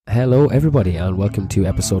Hello everybody and welcome to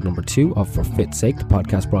episode number 2 of For Fit's Sake, the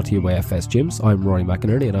podcast brought to you by FS Gyms. I'm Rory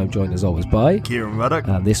McInerney and I'm joined as always by Kieran Ruddock.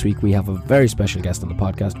 And this week we have a very special guest on the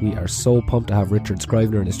podcast. We are so pumped to have Richard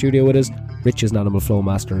Scrivener in the studio with us. Rich is an Animal Flow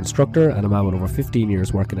Master Instructor and a man with over 15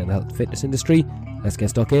 years working in the health and fitness industry. Let's get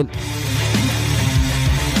stuck in.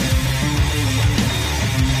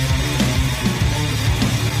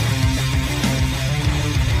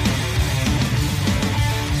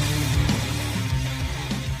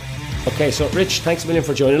 Okay, so Rich, thanks a million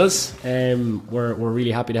for joining us. We're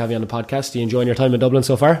really happy to have you on the podcast. Are you enjoying your time in Dublin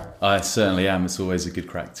so far? I certainly am. It's always a good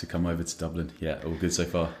crack to come over to Dublin. Yeah, all good so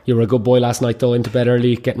far. You were a good boy last night though, into bed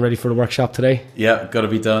early, getting ready for the workshop today? Yeah, got to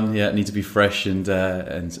be done. Yeah, need to be fresh and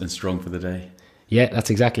strong for the day. Yeah,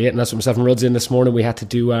 that's exactly it. And that's what myself and Rud's in this morning. We had to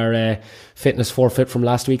do our fitness forfeit from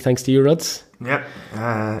last week, thanks to you, Ruds.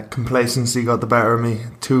 Yep. Complacency got the better of me.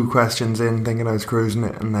 2 questions in, thinking I was cruising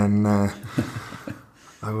it, and then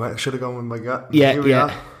I should have gone with my gut.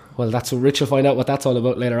 Yeah. Well, that's what Rich will find out what that's all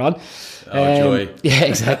about later on. Joy. Yeah,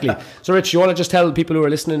 exactly. So, Rich, you want to just tell people who are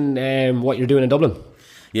listening what you're doing in Dublin?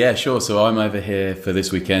 Yeah, sure. So I'm over here for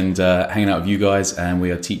this weekend hanging out with you guys, and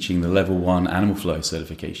we are teaching the Level 1 Animal Flow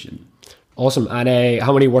certification. Awesome. And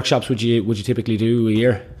how many workshops would you typically do a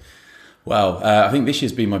year? Well, I think this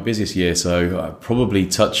year's been my busiest year, so probably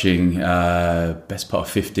touching best part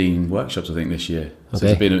of 15 workshops, I think, this year. So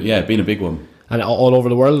Okay. It's been a big one. And all over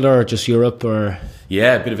the world, or just Europe, or?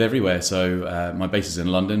 Yeah, a bit of everywhere. So my base is in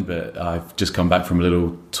London, but I've just come back from a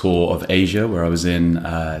little tour of Asia where I was in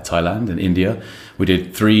Thailand and India. We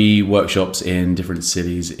did 3 workshops in different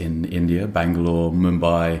cities in India: Bangalore,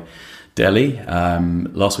 Mumbai, Delhi.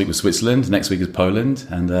 Last week was Switzerland, next week is Poland,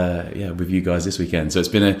 and with you guys this weekend. So it's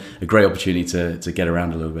been a great opportunity to get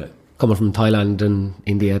around a little bit. Coming from Thailand and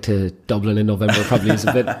India to Dublin in November probably is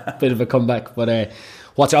a bit of a comeback. But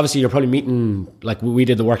obviously you're probably meeting, like we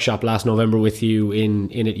did the workshop last November with you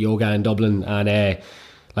in it Yoga in Dublin, and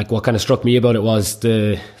what kind of struck me about it was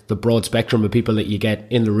the broad spectrum of people that you get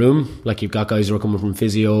in the room. Like you've got guys who are coming from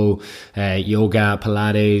physio, yoga,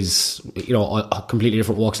 Pilates, completely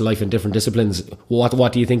different walks of life and different disciplines.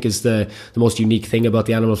 What do you think is the most unique thing about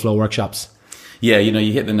the Animal Flow workshops? Yeah,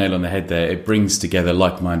 you hit the nail on the head there. It brings together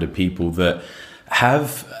like-minded people that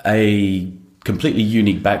have a completely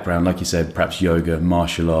unique background, like you said, perhaps yoga,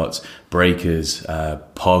 martial arts, breakers,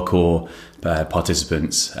 parkour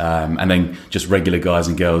participants, and then just regular guys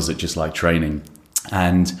and girls that just like training.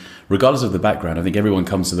 And regardless of the background, I think everyone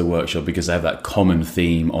comes to the workshop because they have that common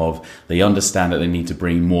theme of they understand that they need to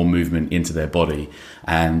bring more movement into their body,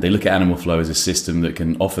 and they look at Animal Flow as a system that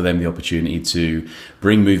can offer them the opportunity to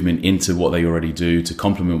bring movement into what they already do, to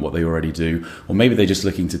complement what they already do, or maybe they're just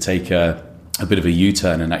looking to take a bit of a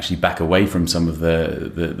U-turn and actually back away from some of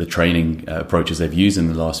the training approaches they've used in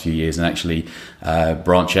the last few years and actually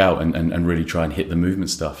branch out and really try and hit the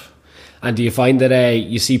movement stuff. And do you find that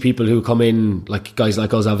you see people who come in, like guys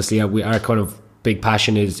like us, obviously, our kind of big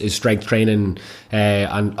passion is strength training,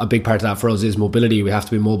 and a big part of that for us is mobility. We have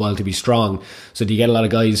to be mobile to be strong. So do you get a lot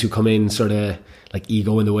of guys who come in sort of like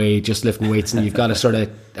ego in the way, just lifting weights, and you've got to sort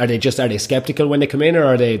of, are they skeptical when they come in, or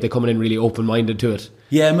are they coming in really open-minded to it?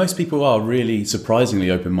 Yeah, most people are really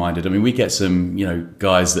surprisingly open-minded. I mean, we get some,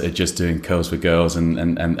 guys that are just doing curls for girls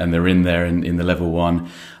and they're in there in the level 1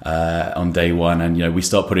 on day 1, and we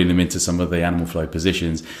start putting them into some of the Animal Flow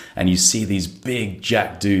positions, and you see these big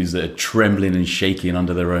jack dudes that are trembling and shaking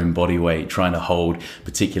under their own body weight, trying to hold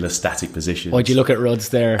particular static positions. Why'd you look at Ruds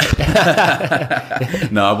there?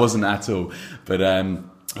 No, I wasn't at all. But I'll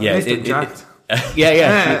take.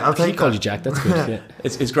 He called you Jack. That's good. Yeah.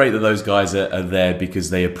 It's great that those guys are there because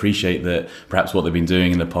they appreciate that perhaps what they've been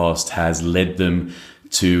doing in the past has led them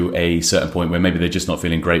to a certain point where maybe they're just not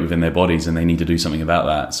feeling great within their bodies and they need to do something about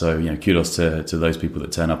that. So kudos to those people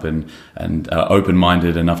that turn up and are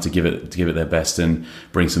open-minded enough to give it their best and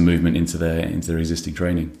bring some movement into their existing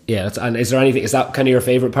training. Yeah, and is there anything? Is that kind of your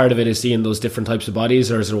favourite part of it? Is seeing those different types of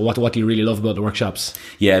bodies, or is there what do you really love about the workshops?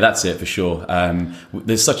 Yeah, that's it for sure.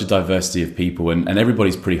 There's such a diversity of people, and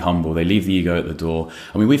everybody's pretty humble. They leave the ego at the door.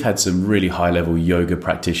 I mean, we've had some really high-level yoga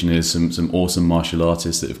practitioners, some awesome martial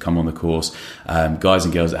artists that have come on the course, guys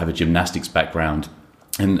and girls that have a gymnastics background.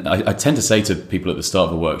 And I tend to say to people at the start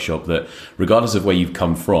of a workshop that regardless of where you've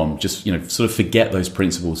come from, just sort of forget those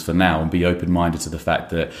principles for now and be open-minded to the fact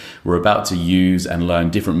that we're about to use and learn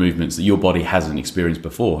different movements that your body hasn't experienced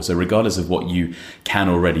before. So regardless of what you can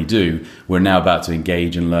already do, we're now about to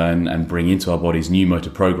engage and learn and bring into our bodies new motor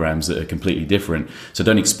programs that are completely different. So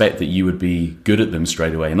don't expect that you would be good at them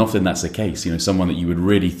straight away. And often that's the case. Someone that you would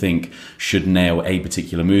really think should nail a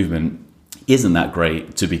particular movement isn't that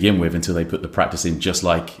great to begin with until they put the practice in, just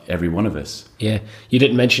like every one of us. Yeah, you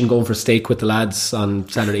didn't mention going for steak with the lads on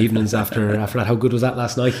Saturday evenings after that. How good was that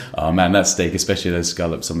last night? Oh man, that steak, especially those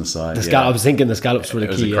scallops on the side. I was thinking the scallops were the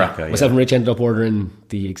key. It was a cracker, Myself and Rich ended up ordering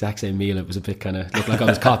the exact same meal. It was a bit kind of looked like I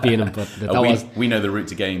was copying him, but we know the route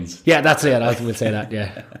to gains. Yeah, that's it. I will say that.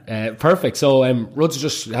 Yeah, perfect. So, Rudd's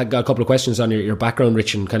just had got a couple of questions on your background,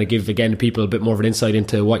 Rich, and kind of give again people a bit more of an insight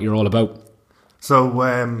into what you're all about. So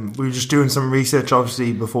we were just doing some research,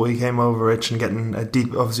 obviously, before you came over, Rich, and getting a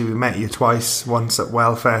deep. Obviously, we met you twice, once at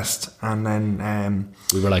Wellfest, and then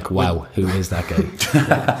we were like, "Wow, who is that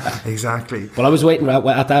guy?" Exactly. Well, I was waiting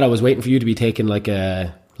at that. I was waiting for you to be taking like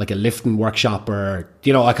a lifting workshop, or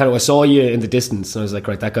I saw you in the distance, and I was like,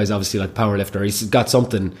 right, that guy's obviously like power lifter. He's got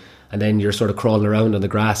something, and then you're sort of crawling around on the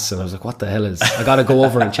grass, and I was like, what the hell is? I got to go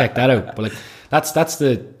over and check that out. But like, that's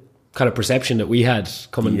the kind of perception that we had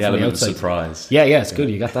coming from the outside. Surprise. Yeah, it's good.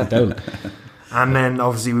 You got that down. And then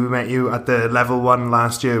obviously we met you at the level 1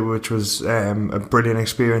 last year, which was a brilliant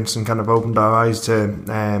experience and kind of opened our eyes to.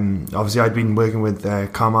 Obviously, I'd been working with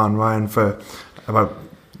Common Ryan for about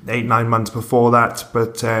 8-9 months before that,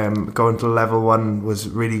 but going to level 1 was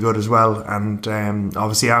really good as well. And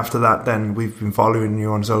obviously after that, then we've been following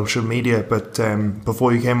you on social media. But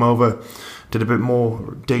before you came over, did a bit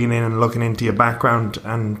more digging in and looking into your background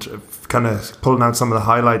and kind of pulling out some of the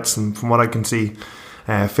highlights. And from what I can see,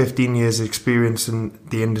 15 years experience in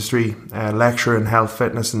the industry, lecturer in health,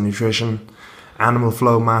 fitness and nutrition, Animal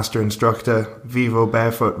Flow master instructor, Vivo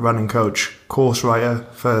Barefoot running coach, course writer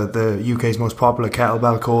for the UK's most popular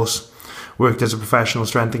kettlebell course, worked as a professional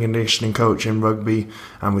strength and conditioning coach in rugby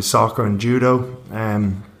and with soccer and judo.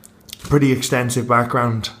 Pretty extensive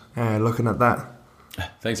background looking at that.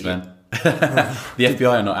 Thanks, man. The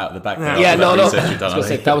FBI are not out of the back there. Yeah, no.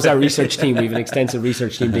 That was our research team. We have an extensive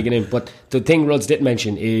research team digging in. But the thing Rudds didn't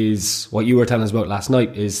mention is what you were telling us about last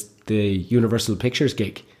night is the Universal Pictures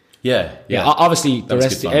gig. Yeah. Obviously, the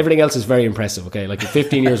rest, everything else is very impressive. Okay, like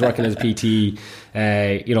 15 years working as a PT,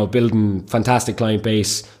 building fantastic client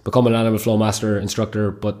base, becoming an Animal Flow master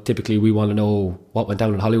instructor. But typically, we want to know what went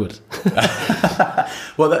down in Hollywood.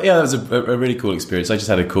 Well, that was a really cool experience. I just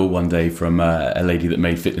had a call one day from a lady that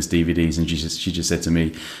made fitness DVDs, and she just said to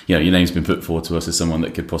me, your name's been put forward to us as someone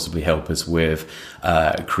that could possibly help us with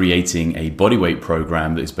creating a bodyweight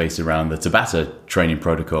program that is based around the Tabata training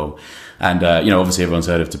protocol. And obviously everyone's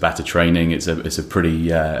heard of Tabata training. It's a pretty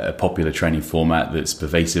popular training format that's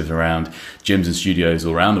pervasive around gyms and studios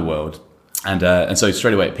all around the world. And so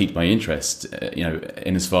straight away it piqued my interest,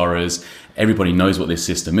 in as far as everybody knows what this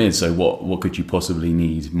system is. So what could you possibly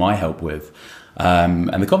need my help with?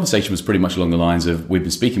 And the conversation was pretty much along the lines of, we've been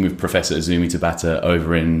speaking with Professor Izumi Tabata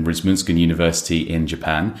over in Rizumskin University in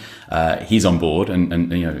Japan. He's on board, and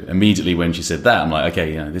immediately when she said that, I'm like,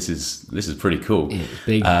 okay, this is pretty cool. Yeah,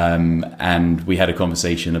 big. And we had a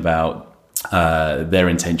conversation about their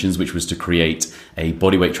intentions, which was to create a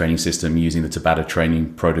bodyweight training system using the Tabata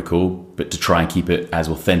training protocol, but to try and keep it as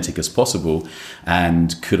authentic as possible.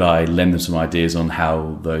 And could I lend them some ideas on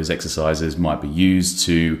how those exercises might be used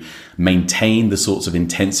to maintain the sorts of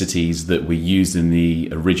intensities that were used in the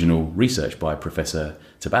original research by Professor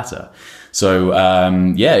Tabata? So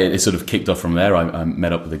it sort of kicked off from there. I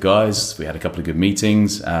met up with the guys. We had a couple of good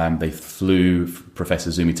meetings. They flew Professor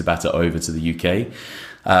Izumi Tabata over to the UK.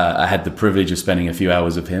 I had the privilege of spending a few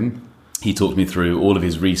hours with him. He talked me through all of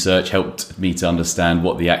his research, helped me to understand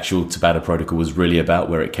what the actual Tabata protocol was really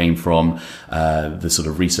about, where it came from, the sort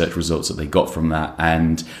of research results that they got from that,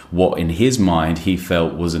 and what in his mind he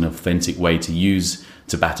felt was an authentic way to use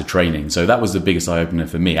Tabata training. So that was the biggest eye-opener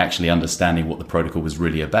for me, actually understanding what the protocol was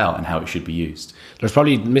really about and how it should be used. There's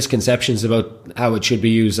probably misconceptions about how it should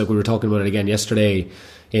be used, like we were talking about it again yesterday,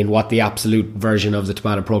 in what the absolute version of the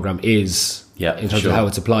Tabata program is, in terms of how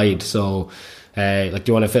it's applied. So do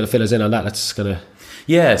you want to fill us in on that? Let's kind of...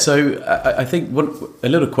 Yeah, so I think a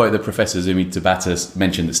little quote that Professor Izumi Tabata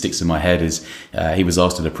mentioned that sticks in my head is he was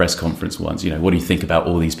asked at a press conference once, what do you think about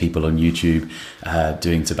all these people on YouTube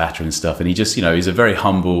doing Tabata and stuff? And he just, he's a very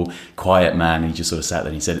humble, quiet man. He just sort of sat there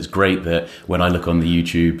and he said, it's great that when I look on the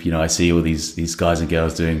YouTube, I see all these guys and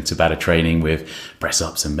girls doing Tabata training with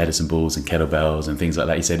press-ups and medicine balls and kettlebells and things like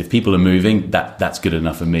that. He said, if people are moving, that's good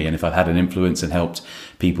enough for me. And if I've had an influence and helped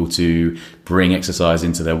people to bring exercise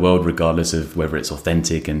into their world, regardless of whether it's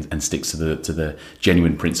authentic and sticks to the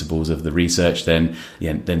genuine principles of the research, then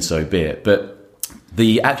so be it. But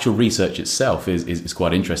The actual research itself is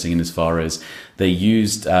quite interesting in as far as they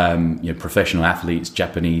used professional athletes,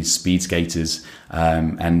 Japanese speed skaters,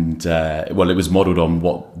 and it was modeled on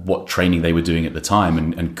what training they were doing at the time,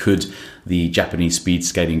 and could the Japanese speed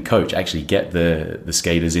skating coach actually get the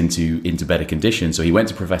skaters into better condition. So he went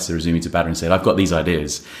to Professor Izumi Tabata and said, I've got these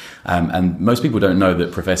ideas. And most people don't know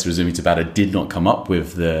that Professor Izumi Tabata did not come up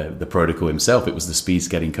with the protocol himself. It was the speed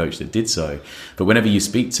skating coach that did so. But whenever you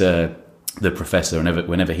speak to the professor,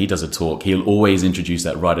 whenever he does a talk, he'll always introduce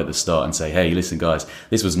that right at the start and say, hey, listen guys,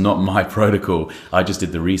 this was not my protocol. I just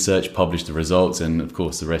did the research, published the results, and of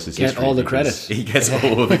course the rest is history. Get all the credit. He gets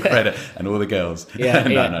all the credit and all the girls. Yeah,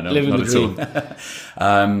 no, living not the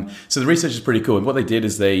at all. So the research is pretty cool. And what they did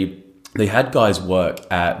is they had guys work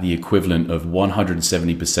at the equivalent of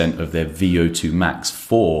 170% of their VO2 max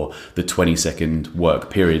for the 20-second work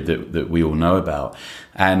period that we all know about.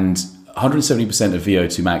 And 170% of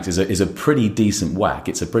VO2 max is a pretty decent whack.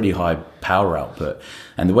 It's a pretty high power output.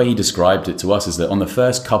 And the way he described it to us is that on the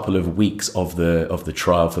first couple of weeks of the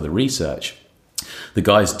trial for the research, the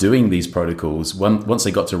guys doing these protocols, once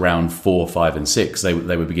they got to round 4, 5, and 6, they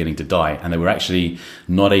were beginning to die, and they were actually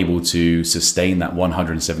not able to sustain that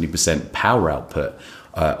 170% power output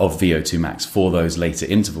of VO2 max for those later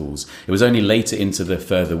intervals. It was only later into the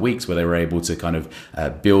further weeks where they were able to kind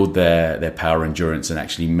of build their power endurance and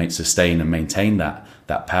actually sustain and maintain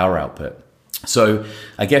that power output. So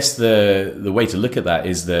I guess the way to look at that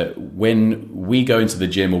is that when we go into the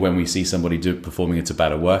gym or when we see somebody performing a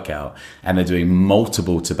Tabata workout and they're doing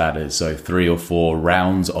multiple Tabatas, so 3 or 4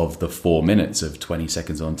 rounds of the 4 minutes of 20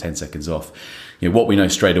 seconds on, 10 seconds off, what we know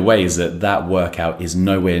straight away is that workout is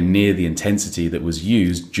nowhere near the intensity that was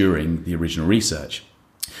used during the original research.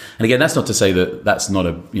 And again, that's not to say that that's not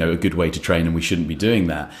a good way to train and we shouldn't be doing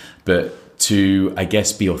that, but to, I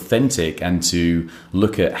guess, be authentic and to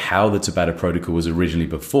look at how the Tabata protocol was originally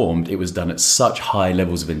performed, it was done at such high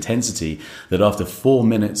levels of intensity that after 4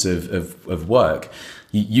 minutes of work,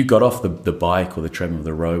 you got off the bike or the treadmill or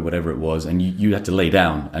the row, whatever it was, and you had to lay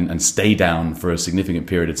down and stay down for a significant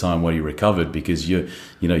period of time while you recovered because you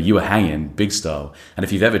were hanging big style. And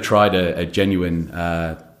if you've ever tried a genuine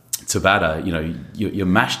Tabata, you're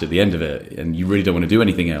mashed at the end of it and you really don't want to do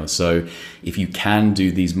anything else. So if you can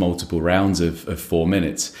do these multiple rounds of 4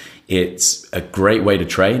 minutes, it's a great way to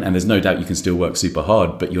train, and there's no doubt you can still work super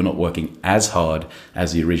hard, but you're not working as hard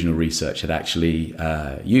as the original research had actually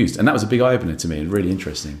used. And that was a big eye-opener to me and really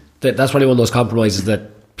interesting. That's probably one of those compromises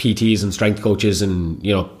that PTs and strength coaches and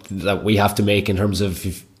that we have to make in terms of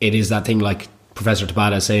if it is that thing like Professor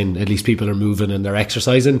Tabata saying at least people are moving and they're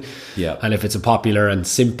exercising. Yeah. And if it's a popular and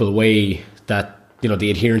simple way that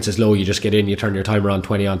the adherence is low, you just get in, you turn your timer on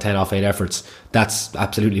 20 on 10 off 8 efforts, that's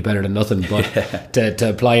absolutely better than nothing. But to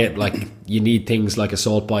apply it, like, you need things like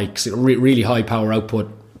assault bikes, really high power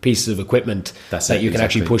output pieces of equipment that you can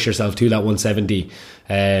actually push yourself to that 170,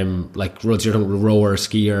 like roads, you're talking about rower,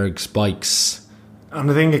 ski ergs, bikes. And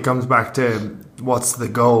I think it comes back to what's the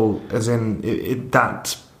goal, as in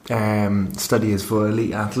that study is for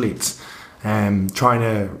elite athletes trying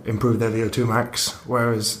to improve their VO2 max,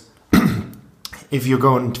 whereas if you're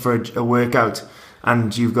going for a workout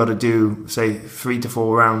and you've got to do, say, 3 to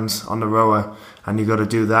 4 rounds on the rower, and you've got to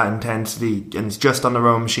do that intensity, and it's just on the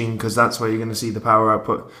rower machine because that's where you're going to see the power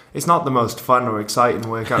output, it's not the most fun or exciting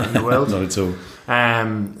workout in the world. Not at all.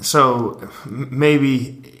 So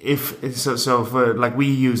maybe so for, like, we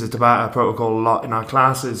use the Tabata protocol a lot in our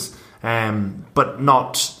classes, but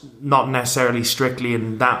not necessarily strictly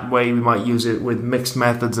in that way. We might use it with mixed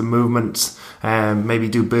methods of movements. Maybe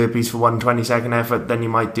do burpees for 1 20-second effort, then you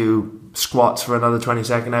might do squats for another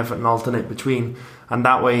 20-second effort and alternate between. And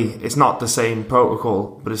that way, it's not the same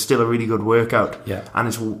protocol, but it's still a really good workout. Yeah. And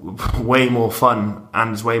it's way more fun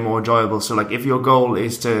and it's way more enjoyable. So, like, if your goal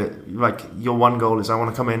is your one goal is I want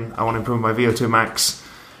to come in, I want to improve my VO2 max,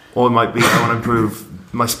 or it might be I want to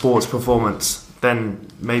improve my sports performance, then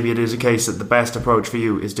maybe it is a case that the best approach for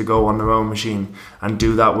you is to go on the rowing machine and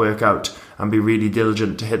do that workout and be really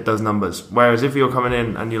diligent to hit those numbers. Whereas if you're coming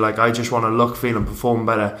in and you're like, I just want to look, feel and perform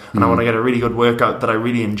better, and I want to get a really good workout that I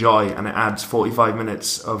really enjoy, and it adds 45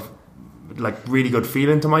 minutes of, like, really good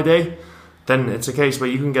feeling to my day, then it's a case where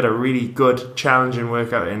you can get a really good challenging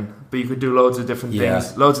workout in, but you could do loads of different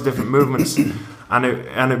things, loads of different movements, and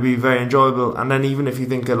it'd be very enjoyable. And then even if you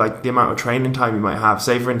think of, like, the amount of training time you might have,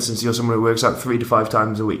 say for instance you're someone who works out 3 to 5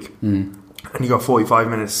 times a week, and you got 45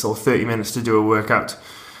 minutes or 30 minutes to do a workout,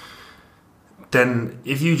 then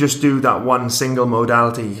if you just do that one single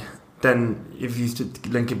modality then if you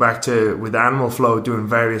link it back to with animal flow, doing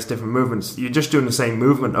various different movements, you're just doing the same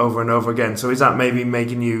movement over and over again. So is that maybe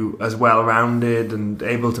making you as well rounded and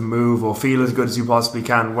able to move or feel as good as you possibly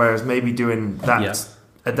can? Whereas maybe doing that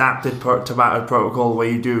adapted Tabata protocol where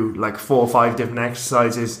you do like 4 or 5 different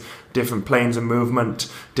exercises, different planes of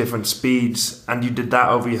movement, different speeds, and you did that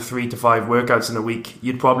over your 3 to 5 workouts in a week,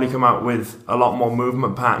 you'd probably come out with a lot more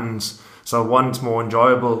movement patterns. So 1, it's more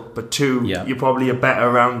enjoyable, but 2, you're probably a better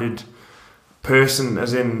rounded person,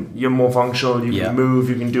 as in you're more functional, you can move,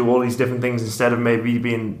 you can do all these different things instead of maybe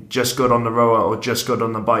being just good on the rower or just good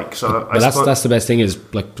on the bike. So that's the best thing is,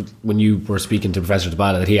 like, when you were speaking to Professor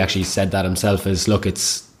Tabata, that he actually said that himself, is look,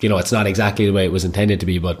 it's, you know, it's not exactly the way it was intended to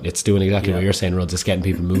be, but it's doing exactly what you're saying, Rod, just getting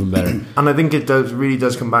people moving better. And I think it really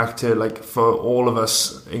does come back to, like, for all of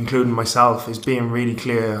us, including myself, is being really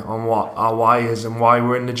clear on what our why is and why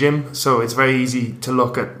we're in the gym. So it's very easy to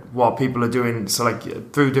look at what people are doing. So,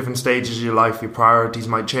 like, through different stages of your life, your priorities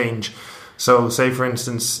might change. So say, for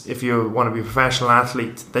instance, if you want to be a professional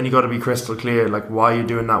athlete, then you got to be crystal clear, like, why you're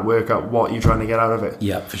doing that workout, what you're trying to get out of it.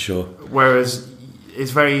 Yeah, for sure. Whereas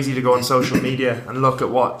it's very easy to go on social media and look at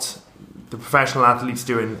what the professional athlete's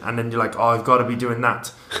doing, and then you're like, oh, I've got to be doing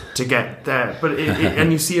that to get there. But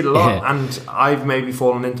and you see it a lot, and I've maybe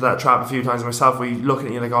fallen into that trap a few times myself, where you look at it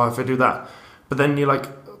and you're like, oh, if I do that, but then you're like,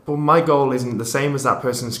 well, my goal isn't the same as that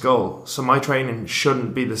person's goal, so my training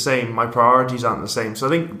shouldn't be the same, my priorities aren't the same. So I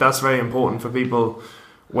think that's very important for people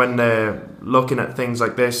when they're looking at things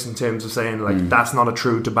like this, in terms of saying, like, that's not a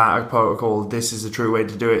true Tabata protocol, this is a true way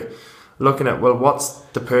to do it. Looking at, well, what's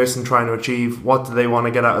the person trying to achieve, what do they want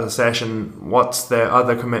to get out of the session, what's their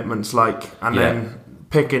other commitments like, and then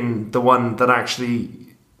picking the one that actually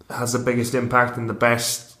has the biggest impact and the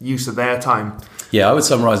best use of their time. Yeah, I would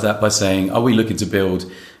summarise that by saying, are we looking to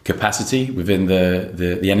build capacity within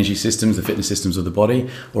the energy systems, the fitness systems of the body,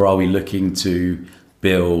 or are we looking to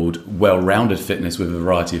build well-rounded fitness with a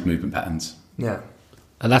variety of movement patterns? Yeah.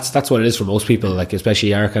 And that's what it is for most people, like,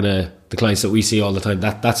 especially our kind of the clients that we see all the time.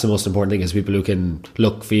 That's the most important thing, is people who can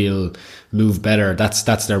look, feel, move better.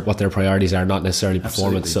 That's what their priorities are, not necessarily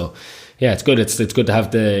performance. Absolutely. So yeah, it's good. It's good to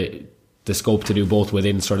have the scope to do both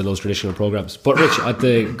within sort of those traditional programs. But Rich, at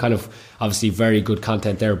the kind of obviously very good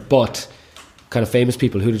content there, but kind of famous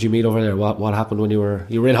people, who did you meet over there? What happened when you were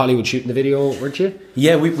in Hollywood shooting the video, weren't you?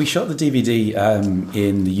 Yeah, we shot the DVD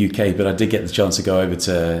in the UK, but I did get the chance to go over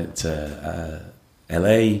to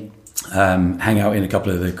LA, hang out in a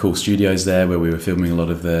couple of the cool studios there, where we were filming a lot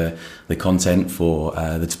of the content for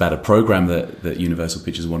the Tabata program that Universal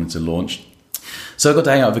Pictures wanted to launch. So I got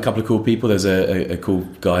to hang out with a couple of cool people. There's a cool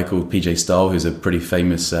guy called PJ Stahl, who's a pretty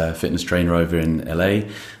famous fitness trainer over in LA.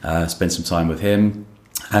 Spent some time with him.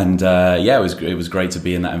 And it was great to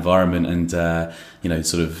be in that environment and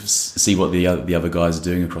sort of see what the other guys are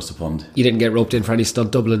doing across the pond. You didn't get roped in for any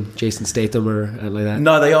stunt doubling, Jason Statham or anything like that?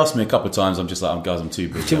 No, they asked me a couple of times. I'm just like, I'm too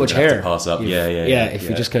big. Too much hair. To pass up. Yeah. If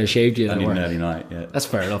you just kind of shaved you, I need an early night. Yeah, that's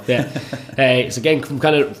fair enough. Yeah. So again,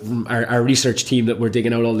 from our research team that we're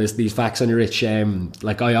digging out all these facts on you, Rich.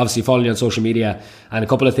 Like, I obviously follow you on social media, and a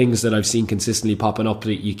couple of things that I've seen consistently popping up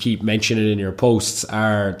that you keep mentioning in your posts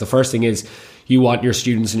are, the first thing is, you want your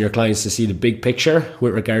students and your clients to see the big picture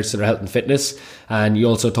with regards to their health and fitness, and you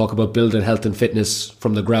also talk about building health and fitness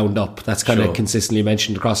from the ground up. That's kind of consistently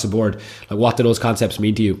mentioned across the board. Like, what do those concepts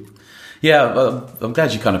mean to you? Yeah, I'm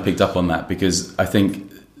glad you kind of picked up on that, because I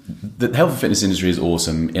think the health and fitness industry is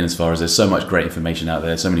awesome in as far as there's so much great information out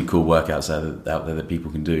there, so many cool workouts out there that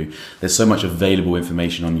people can do. There's so much available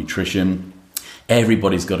information on nutrition.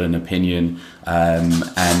 Everybody's got an opinion,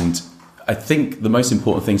 and I think the most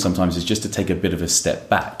important thing sometimes is just to take a bit of a step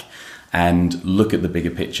back and look at the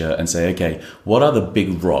bigger picture and say, okay, what are the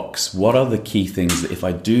big rocks? What are the key things that if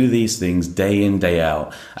I do these things day in, day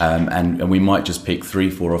out, and we might just pick 3,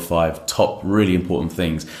 4 or 5 top really important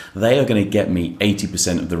things, they are going to get me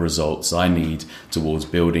 80% of the results I need towards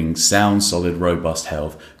building sound, solid, robust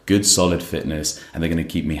health, good solid fitness, and they're going to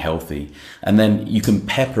keep me healthy. And then you can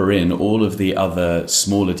pepper in all of the other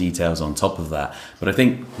smaller details on top of that. But I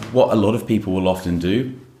think what a lot of people will often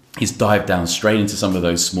do is dive down straight into some of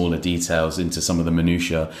those smaller details, into some of the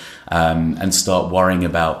minutiae, and start worrying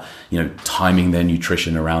about, timing their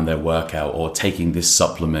nutrition around their workout, or taking this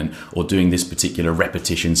supplement, or doing this particular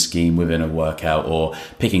repetition scheme within a workout, or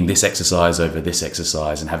picking this exercise over this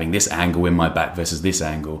exercise, and having this angle in my back versus this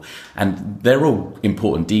angle. And they're all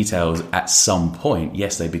important details at some point.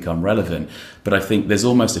 Yes, they become relevant, but I think there's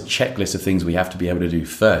almost a checklist of things we have to be able to do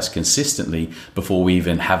first consistently before we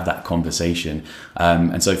even have that conversation.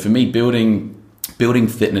 And so for me, building building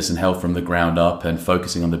fitness and health from the ground up and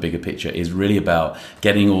focusing on the bigger picture is really about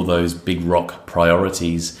getting all those big rock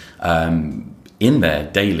priorities in there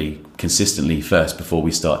daily, consistently first, before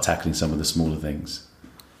we start tackling some of the smaller things.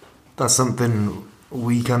 That's something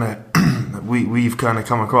we've kind of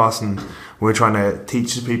come across, and we're trying to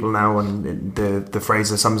teach the people now. And the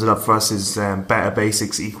phrase that sums it up for us is better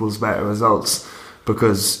basics equals better results.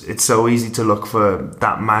 Because it's so easy to look for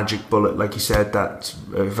that magic bullet, like you said, that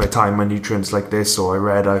if I time my nutrients like this, or I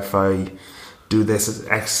read if I do this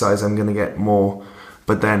exercise, I'm going to get more.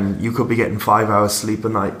 But then you could be getting 5 hours sleep a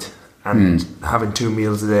night and having 2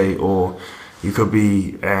 meals a day, or you could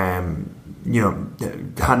be, not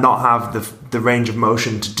have the range of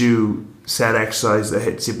motion to do said exercise that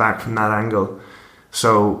hits you back from that angle.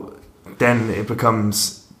 So then it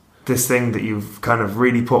becomes this thing that you've kind of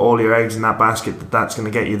really put all your eggs in that basket, that's going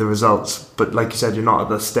to get you the results. But like you said, you're not at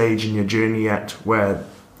the stage in your journey yet where,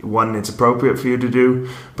 one, it's appropriate for you to do,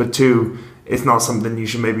 but two, it's not something you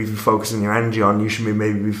should maybe be focusing your energy on. You should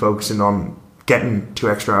maybe be focusing on getting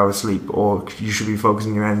 2 extra hours sleep, or you should be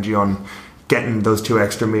focusing your energy on getting those 2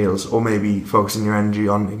 extra meals, or maybe focusing your energy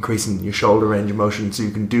on increasing your shoulder range of motion so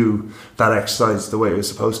you can do that exercise the way it was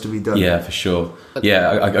supposed to be done. Yeah, for sure.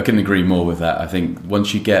 Yeah, I couldn't agree more with that. I think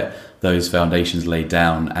once you get those foundations laid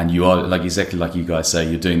down and you are, like exactly like you guys say,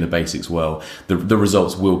 you're doing the basics well, the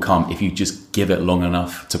results will come if you just give it long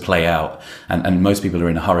enough to play out. And most people are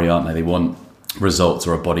in a hurry, aren't they? They want results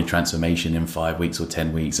or a body transformation in 5 weeks or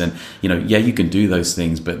 10 weeks, and you can do those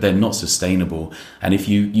things, but they're not sustainable. And if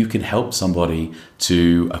you can help somebody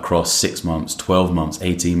to, across 6 months, 12 months,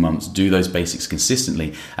 18 months, do those basics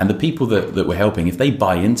consistently, and the people that we're helping, if they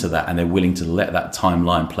buy into that and they're willing to let that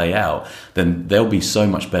timeline play out, then they'll be so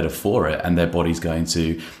much better for it, and their body's going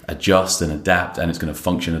to adjust and adapt, and it's going to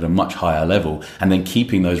function at a much higher level, and then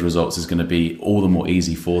keeping those results is going to be all the more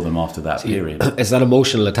easy for them after that period. It's that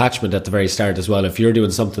emotional attachment at the very start as well. If you're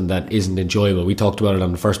doing something that isn't enjoyable, we talked about it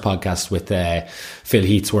on the first podcast with Phil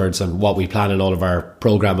Heath's words and what we plan in all of our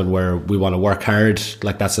programming, where we want to work hard,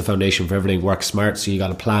 like that's the foundation for everything. Work smart, so you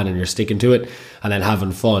got a plan and you're sticking to it, and then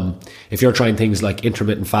having fun. If you're trying things like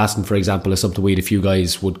intermittent fasting, for example, is something a few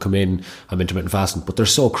guys would come in, I'm intermittent fasting, but they're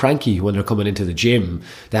so cranky when they're coming into the gym,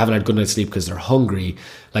 they haven't had good night's sleep because they're hungry.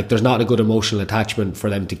 Like, there's not a good emotional attachment for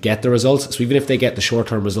them to get the results. So even if they get the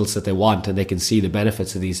short-term results that they want and they can see the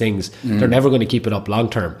benefits of these things, they're never going to keep it up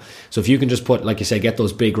long-term. So if you can just put, like you say, get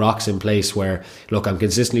those big rocks in place where, look, I'm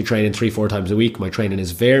consistently training 3-4 times a week, my training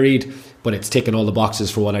is varied, but it's ticking all the boxes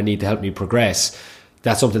for what I need to help me progress.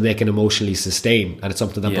 That's something they can emotionally sustain, and it's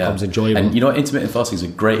something that becomes enjoyable. And intermittent fasting is a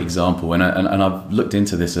great example, and I've looked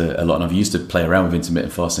into this a lot, and I've used to play around with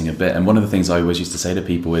intermittent fasting a bit. And one of the things I always used to say to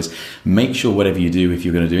people is, make sure whatever you do, if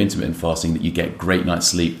you're going to do intermittent fasting, that you get great night's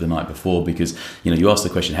sleep the night before, because you ask the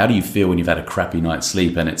question, how do you feel when you've had a crappy night's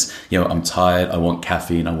sleep? And it's, I'm tired, I want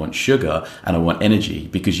caffeine, I want sugar, and I want energy,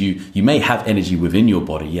 because you may have energy within your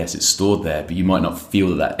body. Yes, it's stored there, but you might not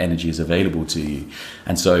feel that energy is available to you.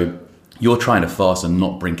 And so you're trying to fast and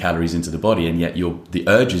not bring calories into the body, and yet the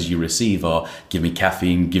urges you receive are, give me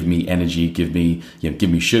caffeine, give me energy, give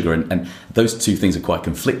me sugar, and those two things are quite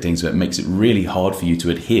conflicting. So it makes it really hard for you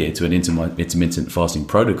to adhere to an intermittent fasting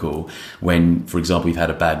protocol when, for example, you've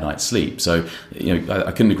had a bad night's sleep. So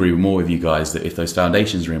I couldn't agree more with you guys that if those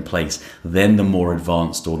foundations are in place, then the more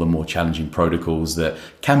advanced or the more challenging protocols that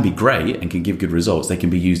can be great and can give good results, they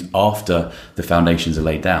can be used after the foundations are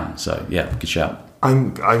laid down. So yeah, good shout.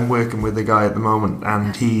 I'm working with a guy at the moment,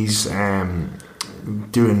 and he's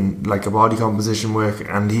doing like a body composition work,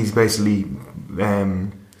 and he's basically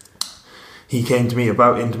he came to me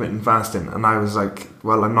about intermittent fasting, and I was like,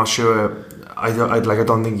 well, I'm not sure. I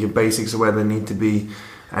don't think your basics are where they need to be.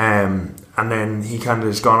 And then he kind of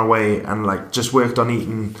has gone away and like just worked on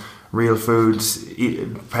eating real foods,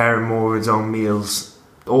 preparing more of his own meals,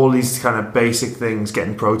 all these kind of basic things,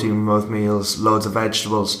 getting protein in both meals, loads of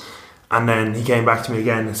vegetables. And then he came back to me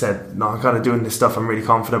again and said, no, I'm kind of doing this stuff, I'm really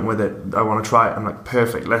confident with it, I want to try it. I'm like,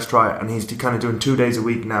 perfect, let's try it. And he's kind of doing 2 days a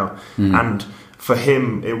week now. And for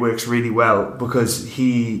him, it works really well because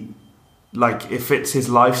it fits his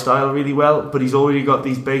lifestyle really well, but he's already got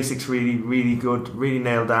these basics really, really good, really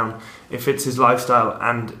nailed down. It fits his lifestyle,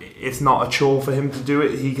 and it's not a chore for him to do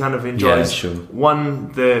it. He kind of enjoys,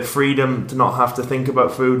 one, the freedom to not have to think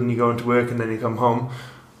about food and you go into work and then you come home.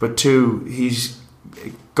 But two, he's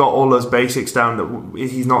got all those basics down that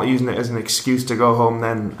he's not using it as an excuse to go home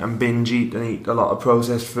then and binge eat and eat a lot of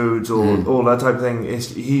processed foods or all that type of thing.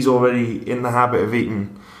 He's already in the habit of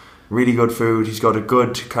eating really good food. He's got a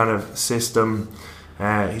good kind of system.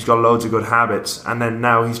 He's got loads of good habits, and then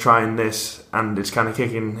now he's trying this, and it's kind of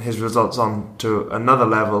kicking his results on to another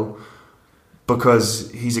level.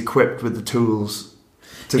 because he's equipped with the tools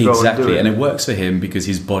to go exactly, and do it. and it works for him because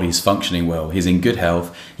his body's functioning well. He's in good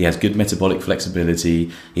health. He has good metabolic flexibility.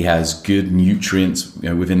 He has good nutrients,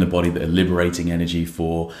 within the body that are liberating energy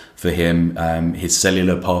for him. His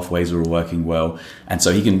cellular pathways are all working well, and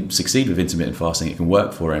so he can succeed with intermittent fasting. It can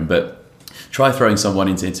work for him, but try throwing someone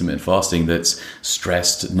into intermittent fasting that's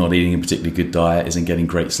stressed, not eating a particularly good diet, isn't getting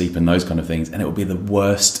great sleep, and those kind of things, and it will be the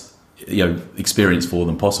worst experience for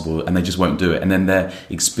them possible, and they just won't do it. And then their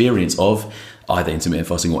experience of either intermittent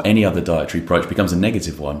fasting or any other dietary approach becomes a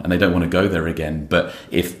negative one, and they don't want to go there again. But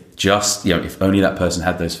if if only that person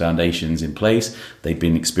had those foundations in place, they'd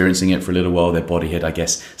been experiencing it for a little while, their body had, I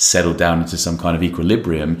guess, settled down into some kind of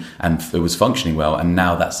equilibrium, and it was functioning well, and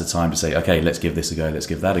now that's the time to say, okay, let's give this a go, let's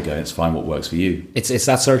give that a go, let's find what works for you. It's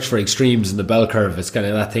that search for extremes in the bell curve. It's kind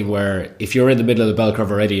of that thing where if you're in the middle of the bell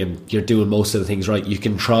curve already and you're doing most of the things right, you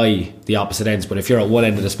can try the opposite ends, but if you're at one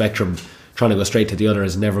end of the spectrum, trying to go straight to the other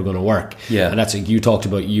is never going to work. Yeah. And that's what you talked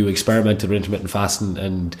about. You experimented with intermittent fasting,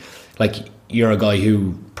 and like, you're a guy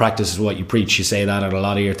who practices what you preach. You say that on a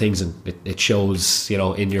lot of your things, and it shows,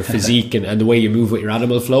 in your physique and the way you move with your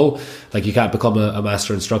animal flow. Like, you can't become a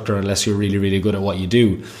master instructor unless you're really, really good at what you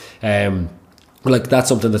do. Like, that's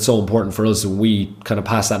something that's so important for us, and we kind of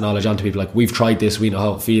pass that knowledge on to people. Like, we've tried this, we know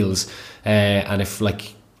how it feels, and if,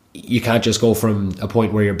 like, you can't just go from a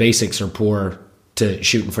point where your basics are poor to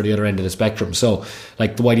shooting for the other end of the spectrum. So,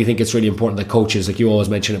 like, why do you think it's really important that coaches, like you always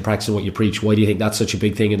mention, and practicing what you preach, why do you think that's such a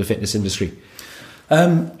big thing in the fitness industry? I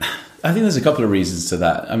think there's a couple of reasons to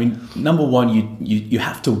that. I mean, number one, you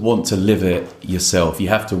have to want to live it yourself. You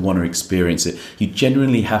have to want to experience it. You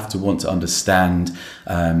genuinely have to want to understand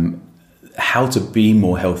how to be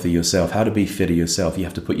more healthy yourself, how to be fitter yourself. You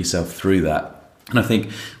have to put yourself through that. And I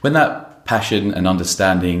think when that passion and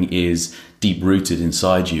understanding is deep-rooted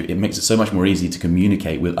inside you, it makes it so much more easy to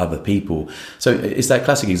communicate with other people. So it's that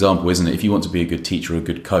classic example, isn't it? If you want to be a good teacher or a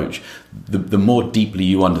good coach, the more deeply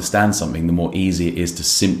you understand something, the more easy it is to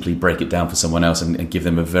simply break it down for someone else and give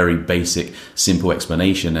them a very basic, simple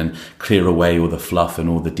explanation and clear away all the fluff and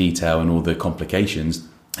all the detail and all the complications,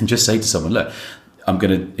 and just say to someone, look, I'm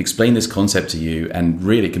going to explain this concept to you, and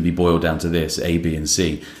really it can be boiled down to this, A, B, and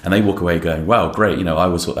C. And they walk away going, wow, great. I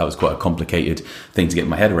always thought that was quite a complicated thing to get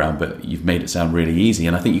my head around, but you've made it sound really easy.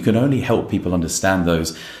 And I think you can only help people understand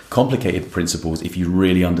those complicated principles if you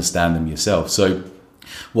really understand them yourself. So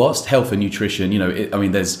whilst health and nutrition,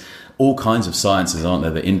 there's all kinds of sciences, aren't there,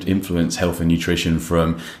 that influence health and nutrition,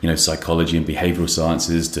 from psychology and behavioral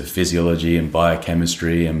sciences to physiology and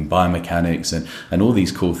biochemistry and biomechanics and all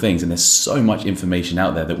these cool things. And there's so much information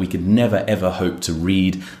out there that we could never ever hope to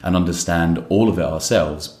read and understand all of it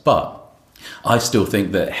ourselves. But I still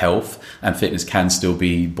think that health and fitness can still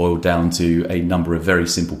be boiled down to a number of very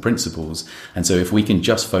simple principles. And so if we can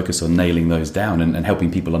just focus on nailing those down and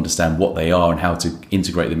helping people understand what they are and how to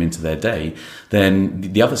integrate them into their day, then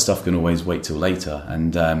the other stuff can always wait till later.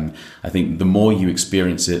 And I think the more you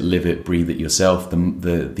experience it, live it, breathe it yourself,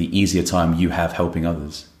 the easier time you have helping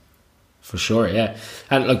others. For sure, yeah.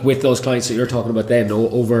 And like, with those clients that you're talking about then,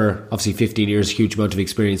 over obviously 15 years, huge amount of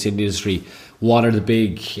experience in the industry, what are the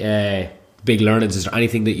big learnings? Is there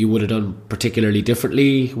anything that you would have done particularly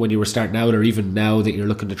differently when you were starting out, or even now that you're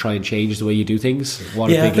looking to try and change the way you do things?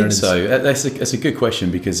 What are big learnings? So. That's a good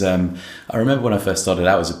question, because I remember when I first started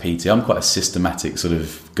out as a PT, I'm quite a systematic sort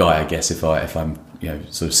of guy, I guess, if I'm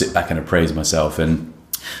sort of sit back and appraise myself, and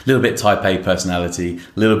a little bit type A personality,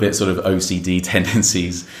 a little bit sort of OCD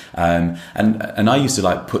tendencies, and I used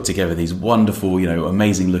to put together these wonderful,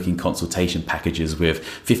 amazing looking consultation packages with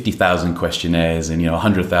 50,000 questionnaires and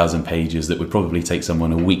 100,000 pages that would probably take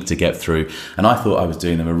someone a week to get through. And I thought I was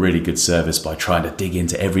doing them a really good service by trying to dig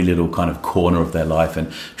into every little kind of corner of their life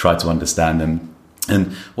and try to understand them.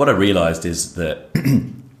 And what I realized is that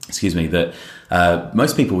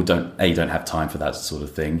most people don't have time for that sort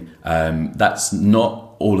of thing. That's not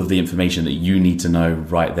all of the information that you need to know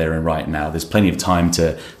right there and right now. There's plenty of time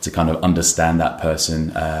to kind of understand that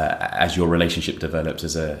person as your relationship develops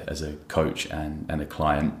as a coach and a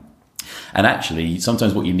client. And actually,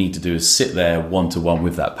 sometimes what you need to do is sit there one-to-one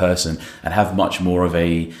with that person and have much more of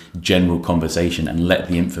a general conversation and let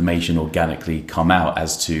the information organically come out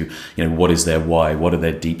as to, what is their why, what are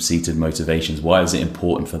their deep-seated motivations, why is it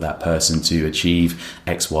important for that person to achieve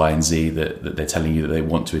X, Y, and Z that they're telling you that they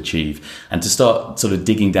want to achieve, and to start sort of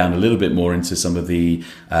digging down a little bit more into some of the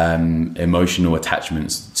emotional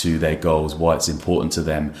attachments to their goals, why it's important to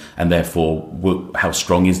them, and therefore how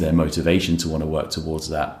strong is their motivation to want to work towards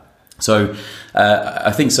that. So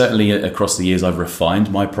I think certainly across the years I've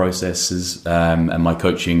refined my processes and my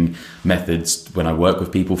coaching methods when I work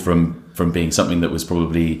with people from being something that was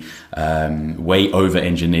probably way over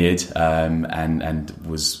engineered and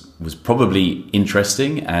was probably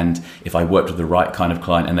interesting. And if I worked with the right kind of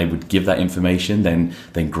client and they would give that information,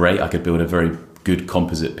 then great, I could build a very good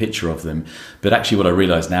composite picture of them. But actually what I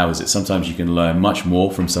realize now is that sometimes you can learn much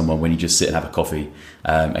more from someone when you just sit and have a coffee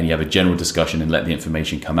and you have a general discussion and let the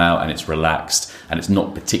information come out, and it's relaxed and it's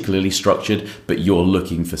not particularly structured, but you're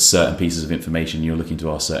looking for certain pieces of information, you're looking to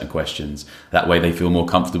ask certain questions. That way they feel more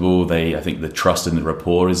comfortable. I think the trust and the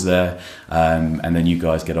rapport is there, and then you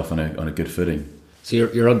guys get off on a good footing. So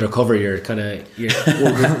you're undercover. You're kind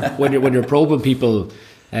of when you're probing people.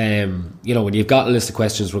 When you've got a list of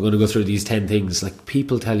questions, we're going to go through these 10 things. Like,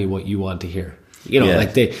 people tell you what you want to hear.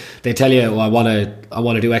 Like they tell you, I want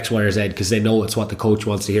to do X, Y, or Z because they know it's what the coach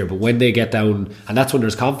wants to hear. But when they get down, and that's when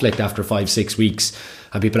there's conflict after 5-6 weeks,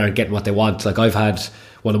 and people aren't getting what they want. Like, I've had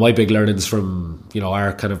one of my big learnings from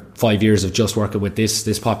our kind of 5 years of just working with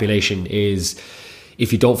this population is,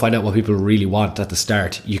 if you don't find out what people really want at the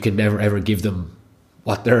start, you can never ever give them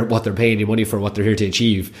what they're paying you money for, what they're here to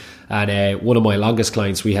achieve. And one of my longest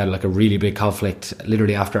clients, we had like a really big conflict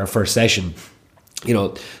literally after our first session.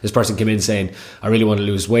 This person came in saying, I really want to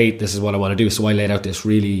lose weight, this is what I want to do. So I laid out this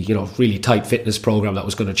really tight fitness program that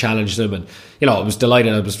was going to challenge them, and I was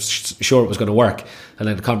delighted, I was sure it was going to work. And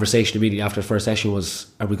then the conversation immediately after the first session was,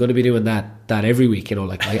 are we going to be doing that every week?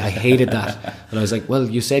 I hated that. And I was like, well,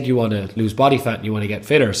 you said you want to lose body fat and you want to get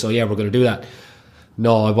fitter, so yeah, we're going to do that.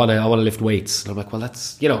 No, I want to lift weights. And I'm like, well,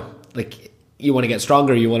 that's, you want to get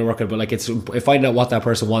stronger, you want to work on it, but like, it's finding out what that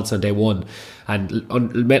person wants on day one, and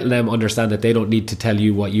letting them understand that they don't need to tell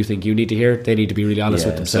you what you think you need to hear. They need to be really honest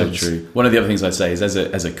with themselves. So true. One of the other things I'd say is,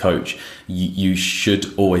 as a coach, you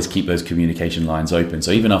should always keep those communication lines open.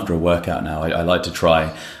 So even after a workout now, I like to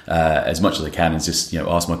try as much as I can and just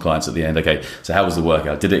ask my clients at the end, okay, so how was the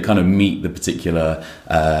workout? Did it kind of meet the particular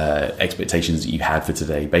expectations that you had for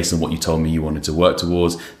today based on what you told me you wanted to work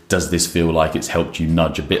towards? Does this feel like it's helped you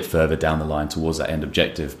nudge a bit further down the line towards that end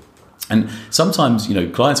objective? And sometimes,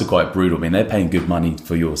 clients are quite brutal. I mean, they're paying good money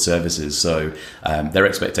for your services, so their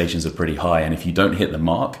expectations are pretty high. And if you don't hit the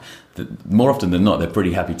mark, more often than not, they're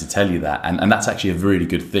pretty happy to tell you that. And that's actually a really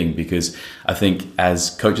good thing, because I think as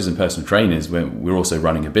coaches and personal trainers, we're also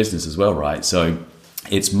running a business as well, right? So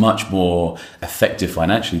it's much more effective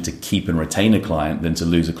financially to keep and retain a client than to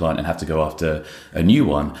lose a client and have to go after a new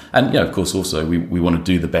one. And of course, also we want to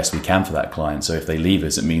do the best we can for that client. So if they leave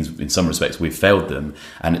us, it means in some respects we've failed them,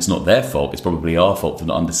 and it's not their fault. It's probably our fault for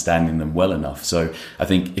not understanding them well enough. So I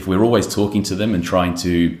think if we're always talking to them and trying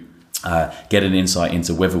to get an insight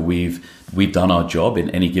into whether we've done our job in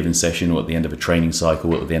any given session, or at the end of a training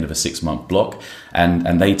cycle, or at the end of a 6-month block,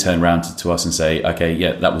 and they turn around to us and say, okay,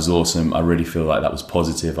 yeah, that was awesome, I really feel like that was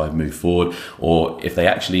positive, I've moved forward. Or if they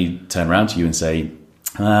actually turn around to you and say,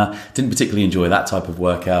 didn't particularly enjoy that type of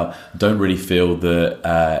workout, don't really feel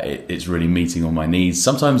that it's really meeting all my needs.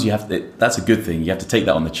 Sometimes that's a good thing. You have to take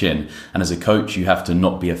that on the chin, and as a coach you have to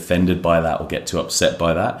not be offended by that or get too upset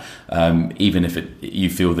by that, even if you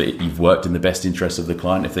feel that you've worked in the best interest of the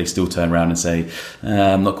client. If they still turn around and say,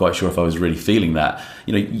 I'm not quite sure if I was really feeling that,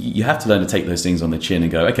 you have to learn to take those things on the chin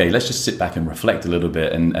and go, okay, let's just sit back and reflect a little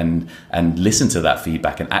bit and listen to that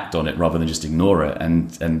feedback and act on it rather than just ignore it,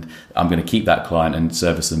 and I'm going to keep that client and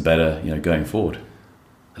service them better going forward.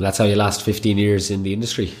 And that's how you last 15 years in the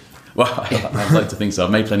industry. Well, I'd like to think so. I've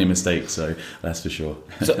made plenty of mistakes, so that's for sure.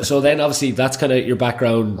 So then obviously that's kind of your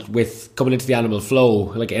background with coming into the Animal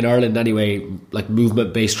Flow, like in Ireland anyway, like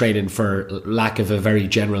movement-based training, for lack of a very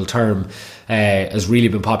general term, has really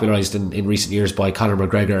been popularised in recent years by Conor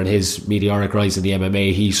McGregor and his meteoric rise in the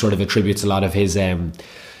MMA. He sort of attributes a lot of his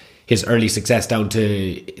early success down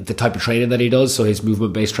to the type of training that he does. So his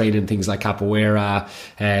movement-based training, things like capoeira,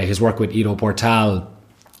 his work with Ido Portal.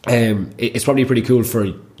 It's probably pretty cool for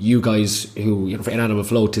you guys who, in Animal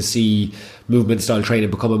Flow, to see movement-style training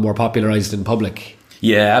becoming more popularised in public.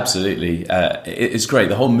 Yeah, absolutely. It's great.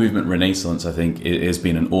 The whole movement renaissance, I think, has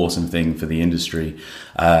been an awesome thing for the industry.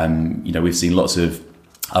 We've seen lots of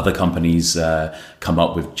other companies come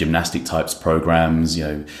up with gymnastic types programs,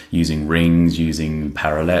 using rings, using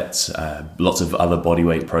parallettes, lots of other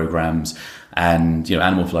bodyweight programs. And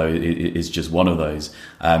Animal Flow is just one of those,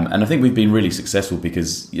 and I think we've been really successful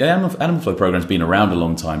because Animal Flow program's been around a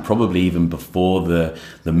long time, probably even before the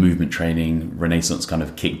movement training renaissance kind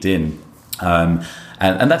of kicked in.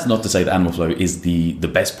 And that's not to say that Animal Flow is the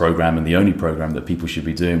best program and the only program that people should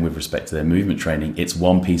be doing with respect to their movement training. It's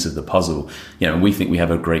one piece of the puzzle. And we think we have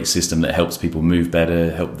a great system that helps people move better,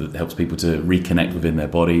 that helps people to reconnect within their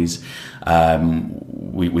bodies.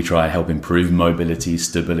 We try and help improve mobility,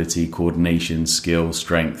 stability, coordination, skill,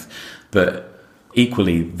 strength. But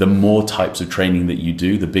equally, the more types of training that you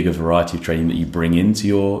do, the bigger variety of training that you bring into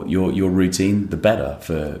your routine, the better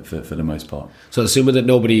for the most part. So assuming that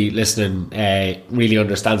nobody listening really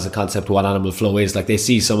understands the concept of what Animal Flow is, like they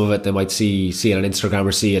see some of it, they might see it on Instagram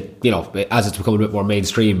or see it, as it's becoming a bit more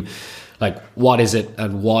mainstream. Like, what is it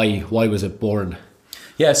and why was it born?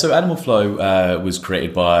 Yeah, so Animal Flow was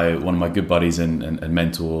created by one of my good buddies and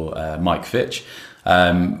mentor, Mike Fitch.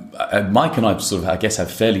 Mike and I sort of, I guess,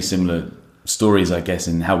 have fairly similar stories, I guess,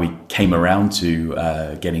 in how we came around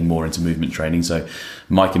to getting more into movement training. So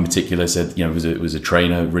Mike in particular said, was a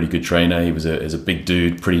trainer, really good trainer. He was a big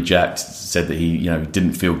dude, pretty jacked, said that he,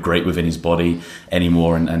 didn't feel great within his body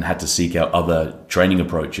anymore and had to seek out other training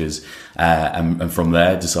approaches. And from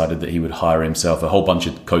there decided that he would hire himself a whole bunch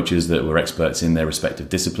of coaches that were experts in their respective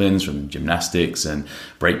disciplines, from gymnastics and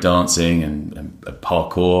breakdancing and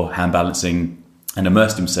parkour, hand balancing, and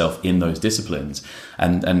immersed himself in those disciplines.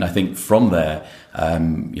 And I think from there,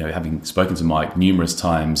 having spoken to Mike numerous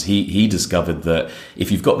times, he discovered that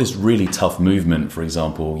if you've got this really tough movement, for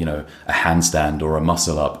example, a handstand or a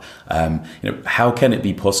muscle up, how can it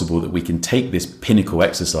be possible that we can take this pinnacle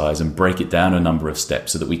exercise and break it down a number of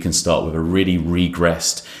steps so that we can start with a really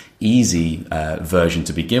regressed, easy version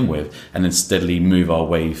to begin with, and then steadily move our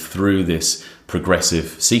way through this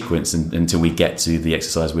progressive sequence until we get to the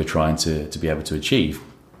exercise we're trying to be able to achieve.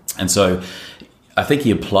 And so I think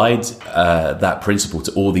he applied that principle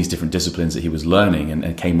to all these different disciplines that he was learning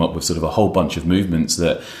and came up with sort of a whole bunch of movements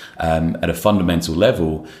that at a fundamental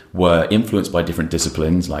level were influenced by different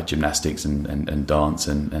disciplines like gymnastics and dance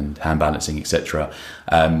and hand balancing, etc.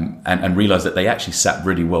 And realized that they actually sat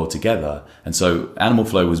really well together. And so Animal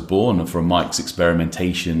Flow was born from Mike's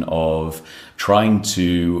experimentation of trying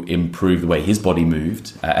to improve the way his body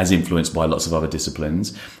moved, as influenced by lots of other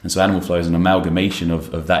disciplines. And so Animal Flow is an amalgamation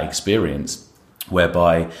of that experience,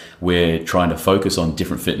 whereby we're trying to focus on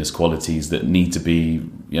different fitness qualities that need to be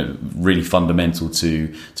really fundamental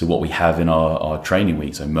to what we have in our training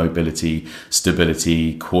week. So mobility,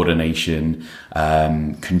 stability, coordination,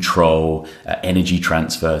 control, energy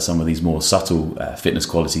transfer, some of these more subtle fitness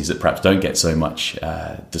qualities that perhaps don't get so much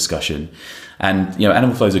discussion. And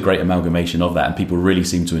Animal Flow is a great amalgamation of that, and people really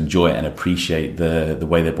seem to enjoy it and appreciate the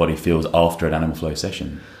way their body feels after an Animal Flow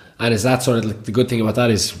session. And is that sort of like, the good thing about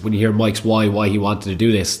that is when you hear Mike's why he wanted to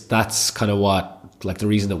do this, that's kind of what, like, the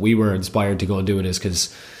reason that we were inspired to go and do it is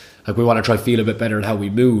because, like, we want to try feel a bit better in how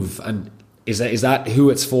we move. And is that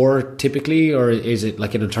who it's for typically, or is it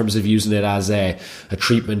like in terms of using it as a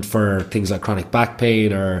treatment for things like chronic back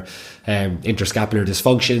pain or interscapular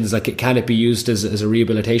dysfunctions? Like, can it be used as a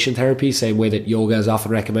rehabilitation therapy, same way that yoga is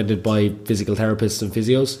often recommended by physical therapists and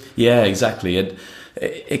physios? Yeah, exactly.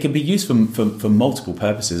 It can be used for multiple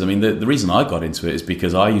purposes. I mean, the reason I got into it is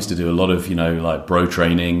because I used to do a lot of, like bro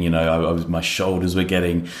training. My shoulders were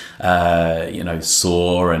getting,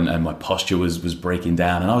 sore and my posture was breaking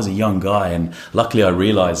down. And I was a young guy, and luckily I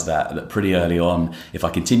realized that pretty early on, if I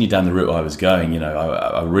continued down the route I was going,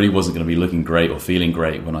 I really wasn't going to be looking great or feeling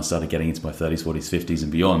great when I started getting into my 30s, 40s, 50s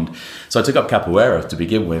and beyond. So I took up capoeira to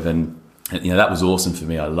begin with, and that was awesome for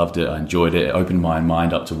me. I loved it. I enjoyed it. It opened my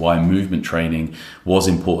mind up to why movement training was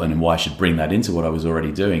important and why I should bring that into what I was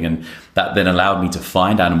already doing. And that then allowed me to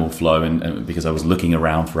find Animal Flow, and because I was looking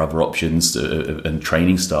around for other options and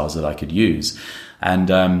training styles that I could use.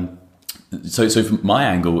 And so from my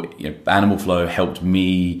angle, Animal Flow helped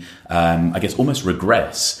me, I guess, almost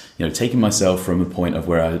regress. Taking myself from a point of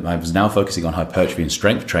where I was now focusing on hypertrophy and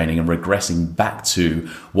strength training and regressing back to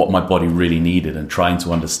what my body really needed, and trying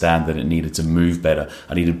to understand that it needed to move better.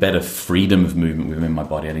 I needed better freedom of movement within my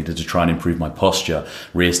body. I needed to try and improve my posture,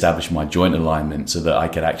 reestablish my joint alignment so that I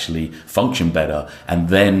could actually function better, and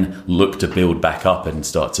then look to build back up and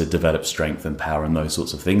start to develop strength and power and those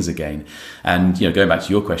sorts of things again. And going back to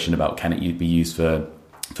your question about can it be used for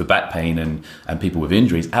back pain and people with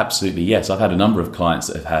injuries, absolutely yes. I've had a number of clients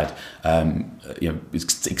that have had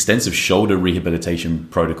extensive shoulder rehabilitation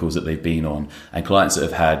protocols that they've been on, and clients that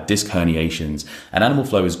have had disc herniations. And Animal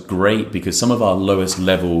Flow is great because some of our lowest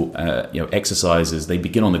level exercises, they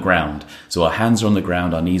begin on the ground. So our hands are on the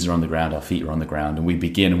ground, our knees are on the ground, our feet are on the ground, and we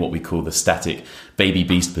begin in what we call the static baby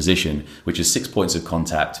beast position, which is 6 points of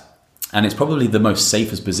contact. And it's probably the most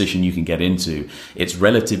safest position you can get into. It's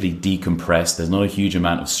relatively decompressed. There's not a huge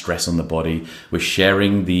amount of stress on the body. We're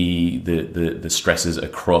sharing the stresses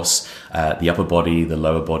across the upper body, the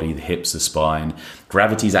lower body, the hips, the spine.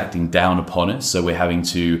 Gravity's acting down upon us, so we're having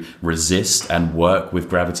to resist and work with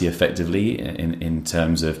gravity effectively in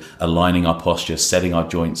terms of aligning our posture, setting our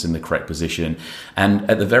joints in the correct position. And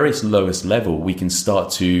at the very lowest level, we can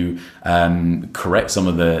start to correct some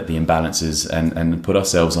of the imbalances and put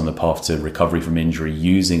ourselves on the path to recovery from injury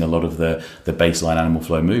using a lot of the baseline animal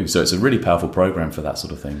flow moves. So it's a really powerful program for that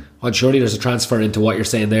sort of thing. Well, surely there's a transfer into what you're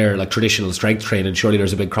saying there, like traditional strength training. Surely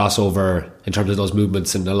there's a big crossover in terms of those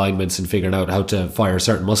movements and alignments and figuring out how to fire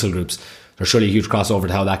certain muscle groups. There's surely a huge crossover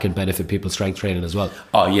to how that can benefit people's strength training as well.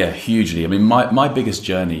 Oh yeah, hugely. I mean, my biggest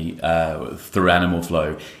journey through animal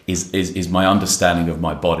flow is my understanding of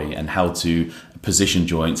my body and how to position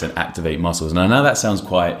joints and activate muscles. And I know that sounds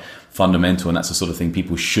quite fundamental, and that's the sort of thing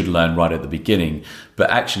people should learn right at the beginning. But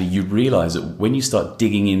actually, you realize that when you start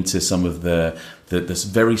digging into some of the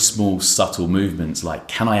very small, subtle movements, like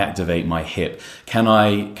can I activate my hip? Can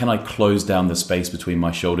I close down the space between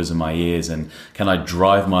my shoulders and my ears? And can I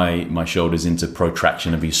drive my shoulders into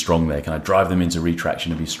protraction and be strong there? Can I drive them into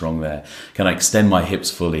retraction and be strong there? Can I extend my hips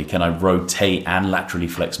fully? Can I rotate and laterally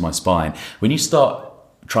flex my spine? When you start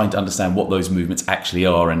trying to understand what those movements actually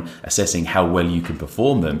are and assessing how well you can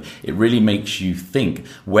perform them, it really makes you think,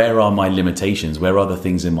 where are my limitations? Where are the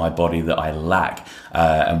things in my body that I lack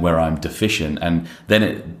and where I'm deficient? And then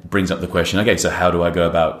it brings up the question, okay, so how do I go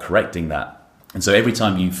about correcting that? And so every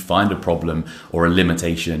time you find a problem or a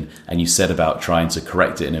limitation and you set about trying to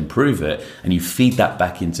correct it and improve it, and you feed that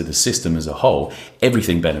back into the system as a whole,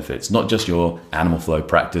 everything benefits, not just your animal flow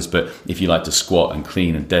practice, but if you like to squat and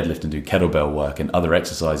clean and deadlift and do kettlebell work and other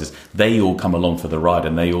exercises, they all come along for the ride,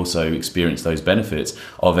 and they also experience those benefits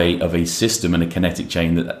of a system and a kinetic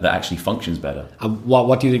chain that actually functions better. And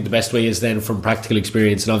what do you think the best way is then, from practical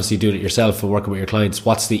experience and obviously doing it yourself and working with your clients?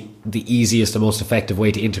 What's the easiest and most effective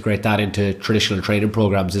way to integrate that into traditional training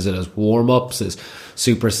programs? Is it as warm-ups, as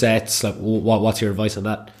supersets? Like, what's your advice on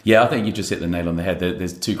that? Yeah, I think you just hit the nail on the head.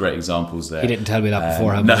 There's two great examples there. You didn't tell me that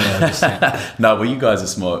beforehand. No, no, well, you guys are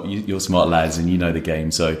smart. You're smart lads, and you know the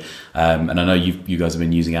game. So, and I know you guys have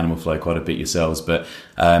been using Animal Flow quite a bit yourselves. But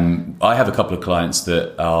I have a couple of clients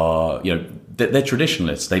that are, they're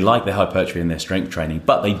traditionalists. They like their hypertrophy and their strength training,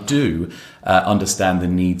 but they do understand the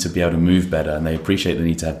need to be able to move better, and they appreciate the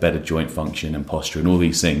need to have better joint function and posture and all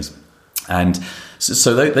these things. And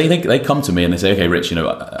so they come to me and they say, okay, Rich,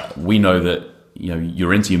 we know that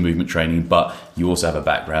you're into your movement training, but you also have a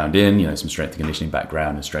background in some strength and conditioning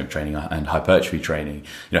background and strength training and hypertrophy training.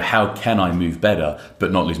 How can I move better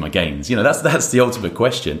but not lose my gains? That's the ultimate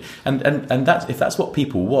question. And that, if that's what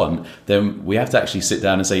people want, then we have to actually sit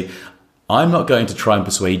down and say, I'm not going to try and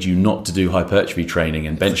persuade you not to do hypertrophy training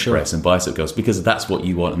and bench press and bicep curls, because that's what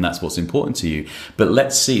you want and that's what's important to you. But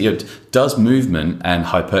let's see, does movement and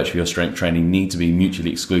hypertrophy or strength training need to be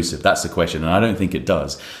mutually exclusive? That's the question, and I don't think it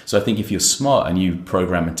does. So I think if you're smart and you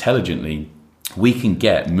program intelligently, we can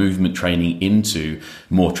get movement training into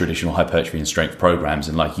more traditional hypertrophy and strength programs.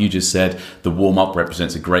 And like you just said, the warm-up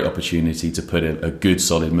represents a great opportunity to put a good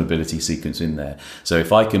solid mobility sequence in there. So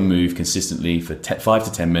if I can move consistently for 5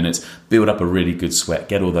 to 10 minutes, build up a really good sweat,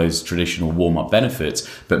 get all those traditional warm-up benefits,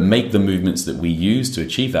 but make the movements that we use to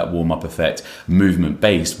achieve that warm-up effect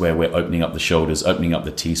movement-based, where we're opening up the shoulders, opening up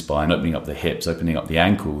the T-spine, opening up the hips, opening up the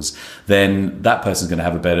ankles, then that person's going to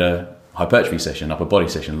have a better hypertrophy session, upper body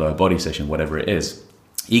session, lower body session, whatever it is.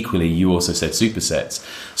 Equally, you also said supersets.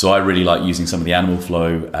 So I really like using some of the Animal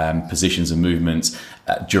Flow positions and movements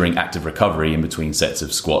during active recovery in between sets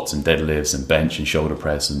of squats and deadlifts and bench and shoulder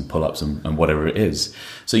press and pull-ups and whatever it is.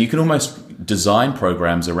 So you can almost design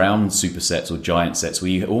programs around supersets or giant sets where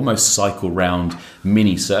you almost cycle round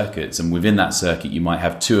mini circuits, and within that circuit you might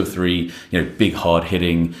have 2 or 3 big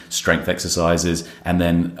hard-hitting strength exercises, and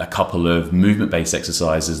then a couple of movement-based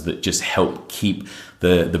exercises that just help keep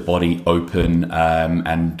the body open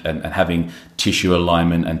and having tissue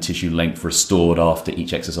alignment and tissue length restored after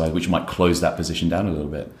each exercise, which might close that position down a little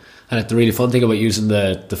bit. And the really fun thing about using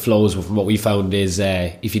the flows, from what we found, is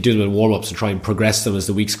if you do them in warm-ups and try and progress them as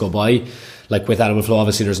the weeks go by, like with Animal Flow,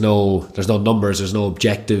 obviously there's no numbers, there's no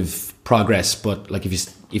objective progress, but like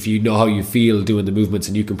if you know how you feel doing the movements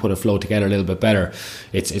and you can put a flow together a little bit better,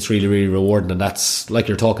 it's really, really rewarding. And that's, like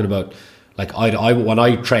you're talking about, like when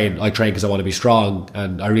I train because I want to be strong,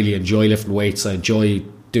 and I really enjoy lifting weights, I enjoy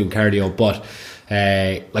doing cardio, but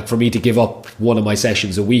like for me to give up one of my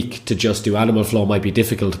sessions a week to just do Animal Flow might be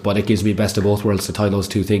difficult, but it gives me best of both worlds to tie those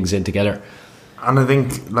two things in together. And I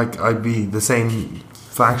think like I'd be the same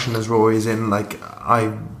faction as Roy is in. Like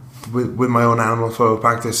with my own animal flow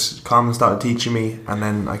practice, Carmen started teaching me, and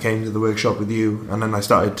then I came to the workshop with you, and then I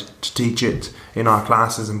started to teach it in our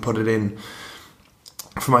classes and put it in.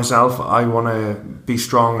 For myself, I want to be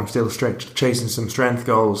strong. I'm still chasing some strength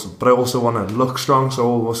goals, but I also want to look strong, so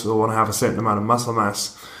I also want to have a certain amount of muscle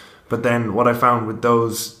mass. But then what I found with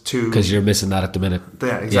those two... Because you're missing that at the minute.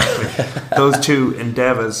 Yeah, exactly. Yeah. Those two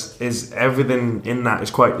endeavours is everything in that is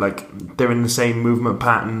quite like... They're in the same movement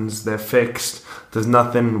patterns. They're fixed. There's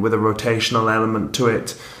nothing with a rotational element to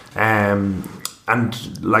it. And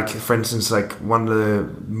like, for instance, like one of the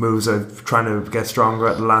moves I've trying to get stronger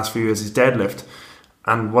at the last few years is deadlift.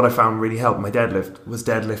 And what I found really helped my deadlift was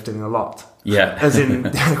deadlifting a lot. Yeah. As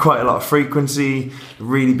in quite a lot of frequency,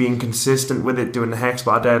 really being consistent with it, doing the hex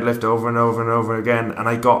bar deadlift over and over and over again. And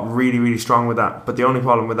I got really, really strong with that. But the only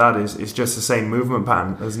problem with that is it's just the same movement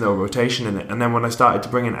pattern. There's no rotation in it. And then when I started to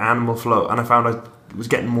bring in animal flow, and I found I was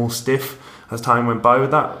getting more stiff as time went by with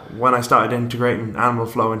that, when I started integrating animal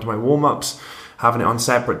flow into my warm-ups, having it on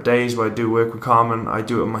separate days where I do work with Carmen, I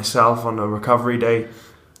do it myself on a recovery day,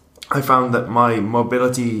 I found that my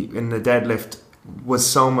mobility in the deadlift was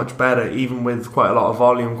so much better, even with quite a lot of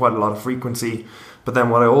volume, quite a lot of frequency. But then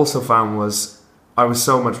what I also found was I was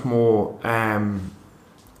so much more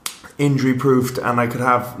injury proofed, and I could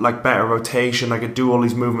have like better rotation. I could do all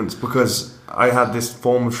these movements because I had this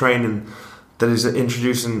form of training that is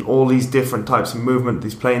introducing all these different types of movement,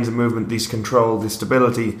 these planes of movement, these control, this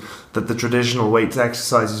stability that the traditional weights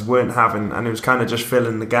exercises weren't having, and it was kind of just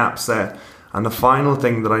filling the gaps there. And the final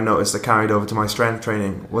thing that I noticed that carried over to my strength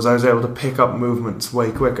training was I was able to pick up movements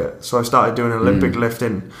way quicker. So I started doing Olympic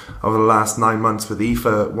lifting over the last 9 months with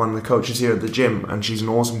Aoife, one of the coaches here at the gym, and she's an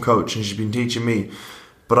awesome coach and she's been teaching me.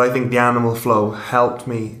 But I think the animal flow helped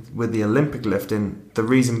me with the Olympic lifting. The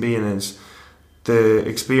reason being is the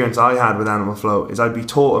experience I had with animal flow is I'd be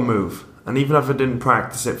taught a move, and even if I didn't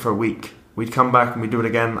practice it for a week, we'd come back and we'd do it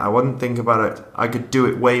again. I wouldn't think about it. I could do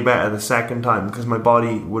it way better the second time because my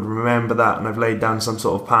body would remember that, and I've laid down some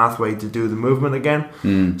sort of pathway to do the movement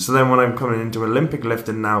again. So then when I'm coming into Olympic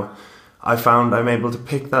lifting now, I found I'm able to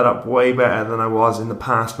pick that up way better than I was in the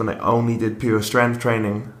past when I only did pure strength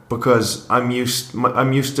training, because I'm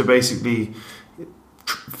used to basically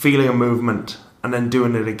feeling a movement and then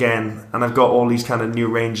doing it again, and I've got all these kind of new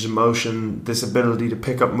ranges of motion, this ability to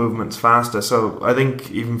pick up movements faster. So I think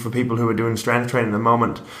even for people who are doing strength training at the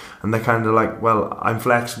moment and they're kind of like, well, I'm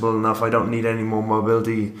flexible enough, I don't need any more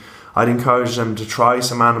mobility, I'd encourage them to try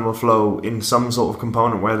some animal flow in some sort of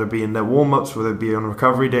component, whether it be in their warm-ups, whether it be on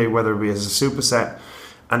recovery day, whether it be as a superset,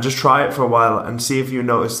 and just try it for a while and see if you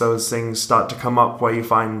notice those things start to come up where you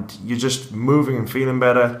find you're just moving and feeling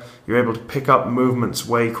better. You're able to pick up movements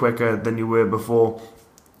way quicker than you were before,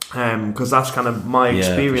 because that's kind of my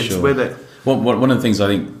experience with it. Well, one of the things I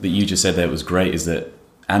think that you just said there was great is that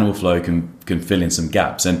animal flow can fill in some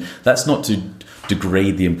gaps, and that's not to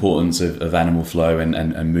degrade the importance of animal flow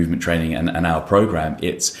and movement training and our program.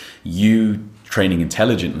 It's you training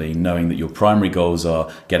intelligently, knowing that your primary goals are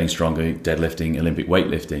getting stronger, deadlifting, Olympic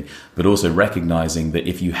weightlifting, but also recognizing that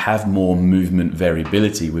if you have more movement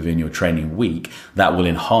variability within your training week, that will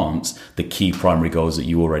enhance the key primary goals that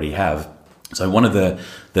you already have. So one of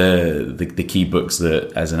the key books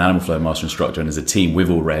that as an animal flow master instructor and as a team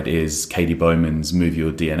we've all read is Katie Bowman's Move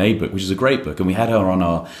Your DNA book, which is a great book, and we had her on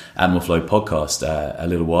our Animal Flow podcast a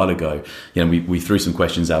little while ago. You know, we threw some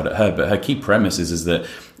questions out at her, but her key premise is that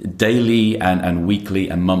daily and weekly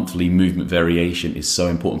and monthly movement variation is so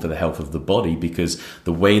important for the health of the body, because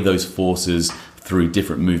the way those forces through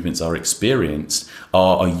different movements are experienced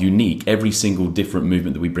are unique. Every single different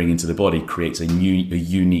movement that we bring into the body creates a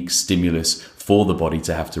unique stimulus for the body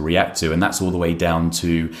to have to react to, and that's all the way down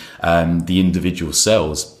to the individual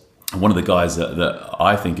cells. One of the guys that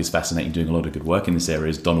I think is fascinating, doing a lot of good work in this area,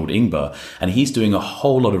 is Donald Ingber, and he's doing a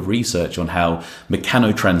whole lot of research on how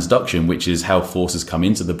mechanotransduction, which is how forces come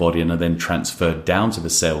into the body and are then transferred down to the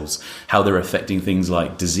cells, how they're affecting things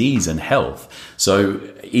like disease and health. So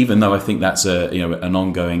even though I think that's an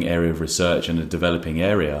ongoing area of research and a developing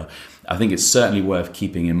area, I think it's certainly worth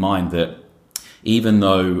keeping in mind that even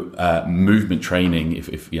though movement training,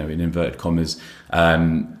 if in inverted commas,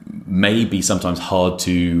 may be sometimes hard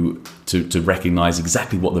to recognize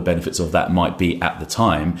exactly what the benefits of that might be at the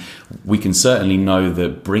time, we can certainly know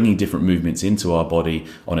that bringing different movements into our body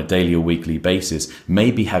on a daily or weekly basis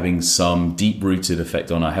may be having some deep-rooted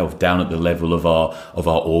effect on our health down at the level of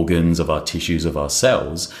our organs, of our tissues, of our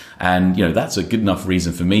cells. And that's a good enough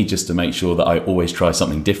reason for me just to make sure that I always try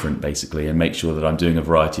something different, basically, and make sure that I'm doing a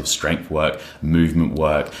variety of strength work, movement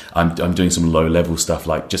work. I'm doing some low-level stuff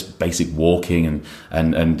like just basic walking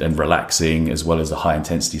and and relaxing, as well as the high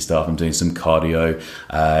intensity stuff. I'm doing some cardio,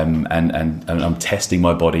 and I'm testing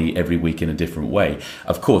my body every week in a different way.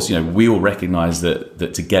 Of course, we all recognize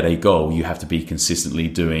that to get a goal, you have to be consistently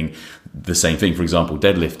doing the same thing. For example,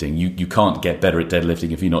 deadlifting. You can't get better at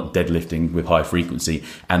deadlifting if you're not deadlifting with high frequency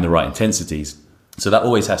and the right intensities. So that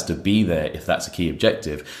always has to be there if that's a key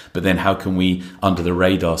objective. But then how can we, under the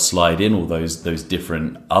radar, slide in all those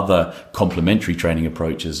different other complementary training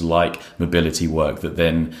approaches like mobility work that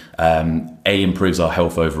then improves our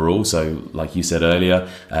health overall. So like you said earlier,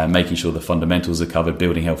 making sure the fundamentals are covered,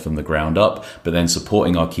 building health from the ground up, but then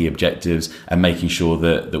supporting our key objectives and making sure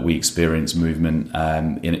that we experience movement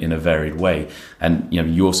in a varied way. And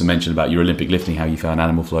you also mentioned about your Olympic lifting, how you found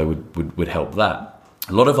Animal Flow would help that.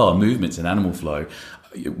 A lot of our movements in Animal Flow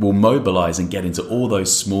will mobilize and get into all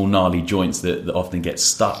those small gnarly joints that often get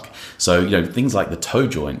stuck. So things like the toe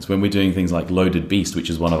joints, when we're doing things like loaded beast, which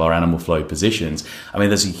is one of our Animal Flow positions, I mean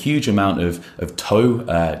there's a huge amount of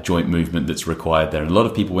toe joint movement that's required there. And a lot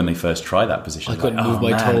of people, when they first try that position, I couldn't move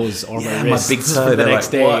my toes or my wrists my big toe the next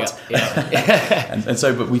day. What? and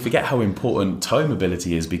so but we forget how important toe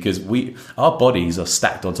mobility is, because our bodies are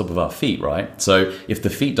stacked on top of our feet, right? So if the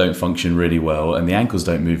feet don't function really well and the ankles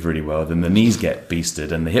don't move really well, then the knees get beasted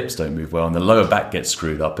and the hips don't move well and the lower back gets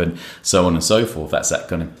screwed up and so on and so forth. That's that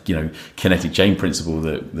kind of kinetic chain principle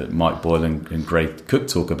that Mike Boyle and Gray Cook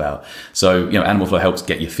talk about. So Animal Flow helps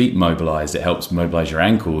get your feet mobilized, it helps mobilize your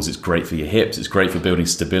ankles, it's great for your hips, it's great for building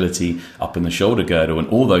stability up in the shoulder girdle, and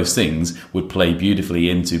all those things would play beautifully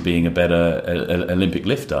into being a better Olympic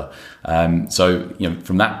lifter. So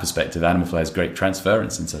from that perspective, Animal Flow has great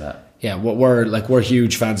transference into that. Yeah, we're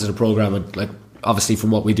huge fans of the program, and obviously from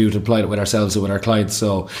what we do to apply it with ourselves and with our clients.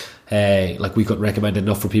 So we couldn't recommend it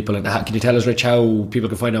enough for people. And can you tell us, Rich, how people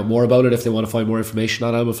can find out more about it if they want to find more information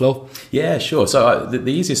on Animal Flow? Yeah, sure. So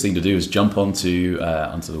the easiest thing to do is jump onto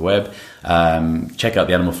the web, check out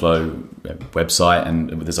the Animal Flow website,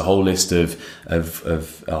 and there's a whole list of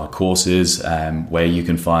our courses where you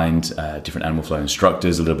can find different Animal Flow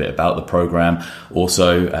instructors, a little bit about the program.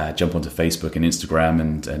 Also jump onto Facebook and Instagram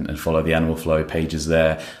and follow the Animal Flow pages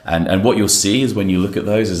there. And what you'll see is, when you look at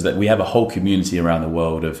those, is that we have a whole community around the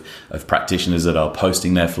world of practitioners that are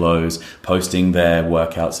posting their flows, posting their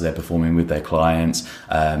workouts that they're performing with their clients,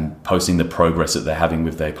 posting the progress that they're having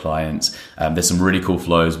with their clients. There's some really cool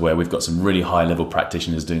flows where we've got some really high level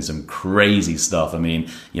practitioners doing some crazy stuff. I mean,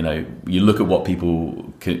 you look at what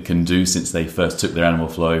people can do since they first took their Animal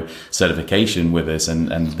Flow certification with us,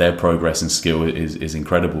 and their progress and skill is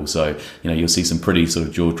incredible. So you'll see some pretty sort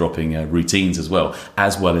of jaw-dropping routines as well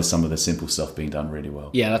as some of the simple stuff being done really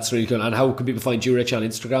well. Yeah, that's really cool. And how can people find you, Rich, on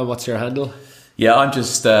Instagram? What's your handle? Yeah, I'm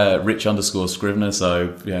just Rich_Scrivener,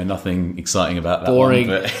 so nothing exciting about that. Boring.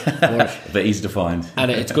 But easy to find.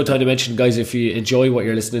 And it's a good time to mention, guys, if you enjoy what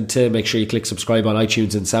you're listening to, make sure you click subscribe on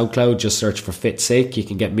iTunes and SoundCloud. Just search for Fit Sake. You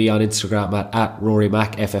can get me on Instagram at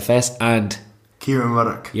RoryMacFFS and Kieran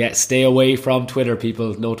Ruddock. Yeah, stay away from Twitter,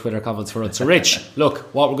 people. No Twitter comments for us. So, Rich,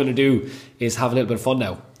 look, what we're going to do is have a little bit of fun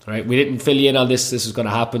now. Right, we didn't fill you in on this was going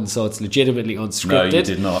to happen, so it's legitimately unscripted. No, you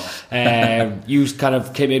did not. You kind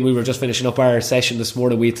of came in, we were just finishing up our session this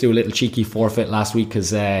morning. We threw a little cheeky forfeit last week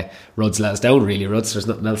because Rudd's let us down, really. Rudd's, there's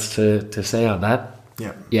nothing else to say on that.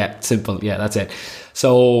 Yeah, simple. Yeah, that's it.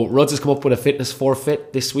 So Rudd's has come up with a fitness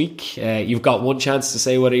forfeit this week. You've got one chance to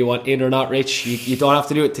say whether you want in or not, Rich. You don't have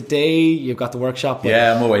to do it today. You've got the workshop.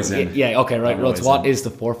 Yeah, I'm always in. Yeah, okay, right. Rudd's, what is the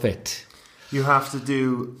forfeit? You have to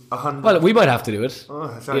do 100. Well, we might have to do it.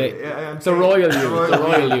 Oh, sorry. Yeah, the royal you. The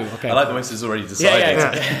royal you. Okay. I like the way this is already decided.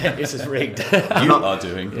 Yeah. This is rigged. You are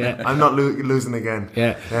doing. Yeah. I'm not losing again.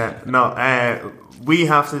 Yeah. No, we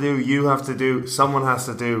have to do, you have to do, someone has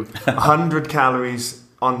to do 100 calories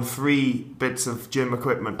on 3 bits of gym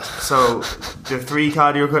equipment. So the 3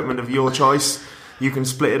 cardio equipment of your choice, you can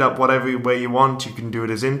split it up whatever way you want. You can do it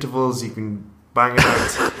as intervals. You can bang it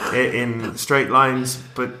out in straight lines,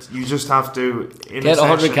 but you just have to get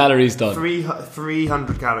 100 calories done.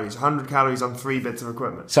 300 calories, 100 calories on 3 bits of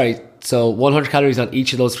equipment. Sorry, so 100 calories on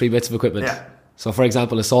each of those 3 bits of equipment. Yeah. So, for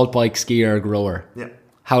example, assault bike, skier, grower. Yeah.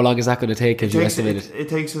 How long is that going to take? Have you estimated? It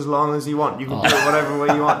takes as long as you want. You can do it whatever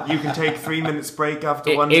way you want. You can take 3 minutes break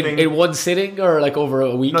after one thing. In one sitting, or like over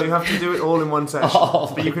a week? No, you have to do it all in one session.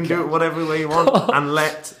 But you can do it whatever way you want and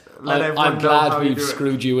let I'm glad we've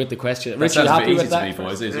screwed you with the question. Rich, you happy with that?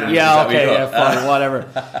 Yeah, okay, fine, whatever.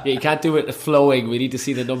 Yeah, you can't do it flowing. We need to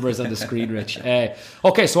see the numbers on the screen, Rich. Okay,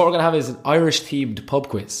 so what we're going to have is an Irish-themed pub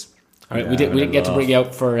quiz. All right, we didn't get to bring you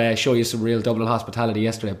out for show you some real Dublin hospitality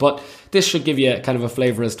yesterday, but this should give you kind of a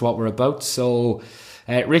flavour as to what we're about. So,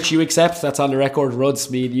 Rich, you accept. That's on the record.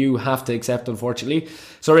 Ruds, me and you have to accept, unfortunately.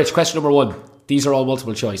 So, Rich, question number 1. these are all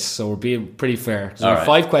multiple choice, so we're being pretty fair. There are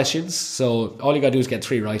 5 questions, so all you got to do is get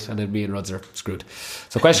 3 right, and then me and Rods are screwed.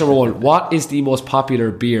 So question number 1, what is the most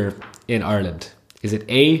popular beer in Ireland? Is it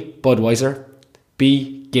A, Budweiser,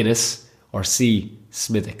 B, Guinness, or C,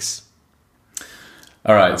 Smithwick's?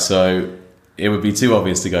 All right, so it would be too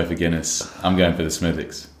obvious to go for Guinness. I'm going for the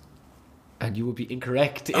Smithwick's. And you would be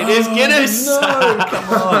incorrect. It is Guinness. No,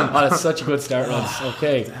 come on. Oh, that's such a good start, Rods.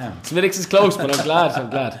 Okay. Smithwick's is close, but I'm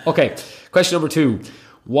glad. Okay. Question number 2.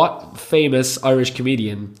 What famous Irish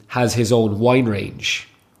comedian has his own wine range?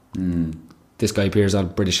 This guy appears on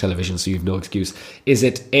British television, so you have no excuse. Is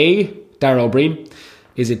it A, Darragh O'Brien?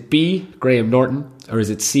 Is it B, Graham Norton? Or is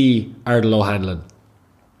it C, Ardal O'Hanlon?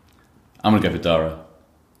 I'm going to go for Dara.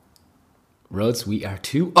 Rods, we are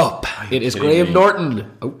 2 up. It is Graham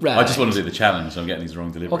Norton. Oh, right. I just want to do the challenge, so I'm getting these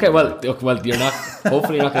wrong delivery. Okay, well, you're not.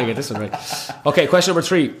 Hopefully, you're not going to get this one right. Okay, question number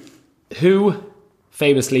 3. Who,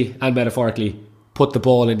 famously and metaphorically, put the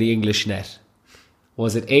ball in the English net?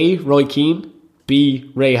 Was it A, Roy Keane,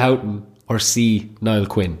 B, Ray Houghton, or C, Niall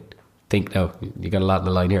Quinn? Think now. You got a lot in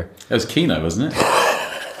the line here. It was Keno, wasn't it?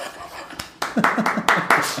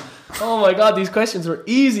 Oh my God, these questions were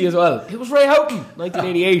easy as well. It was Ray Houghton,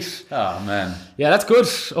 1988. Oh man. Yeah, that's good.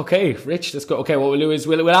 Okay, Rich, that's good. Okay, what we'll do is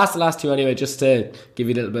we'll ask the last 2 anyway, just to give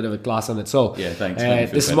you a little bit of a gloss on it. So yeah, thanks.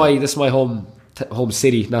 This is my home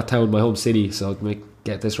city, not town, my home city. So let me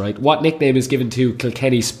get this right. What nickname is given to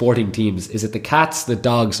Kilkenny sporting teams? Is it the Cats, the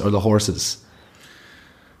Dogs, or the Horses?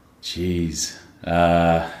 Jeez.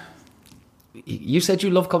 You said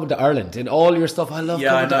you love coming to Ireland. In all your stuff, I love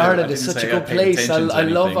coming to Ireland. It's such a good place. I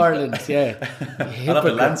love Ireland. Yeah, I love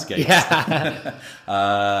the landscape. Yeah.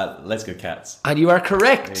 Let's go Cats. And you are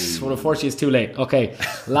correct. Well, unfortunately, it's too late. Okay,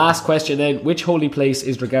 last question then. Which holy place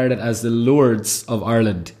is regarded as the Lourdes of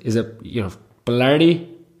Ireland? Is it Blarney,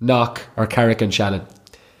 Knock, or Carrick and Shannon?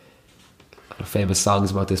 Famous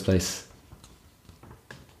songs about this place.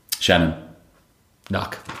 Shannon.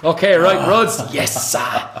 Knock. Okay, right, Rods. Yes.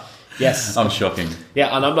 Yes. I'm shocking.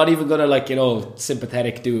 Yeah, and I'm not even going to,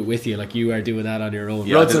 sympathetic do it with you like you are doing that on your own.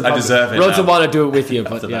 Yeah, I deserve it. Rods will want to do it with you,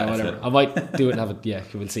 but yeah, whatever. I might do it and have it. Yeah,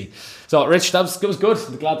 we'll see. So, Rich, that was good.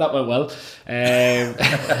 I'm glad that went well.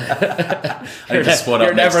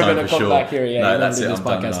 You're never going to come back here. Yeah, no, that's it. This I'm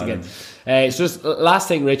podcast done again. So just last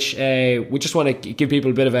thing, Rich, we just want to give people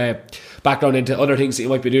a bit of a background into other things that you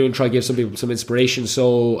might be doing, try to give some people some inspiration.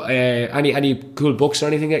 So any cool books or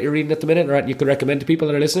anything that you're reading at the minute or you could recommend to people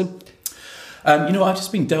that are listening? I've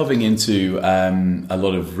just been delving into a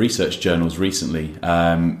lot of research journals recently.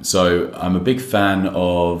 So I'm a big fan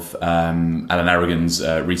of Alan Aragon's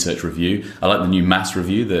research review. I like the new mass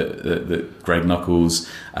review that Greg Knuckles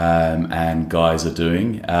and guys are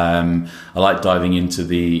doing. I like diving into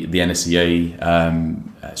the NSCA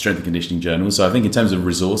strength and conditioning journal. So I think in terms of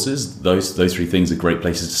resources, those 3 things are great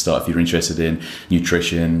places to start if you're interested in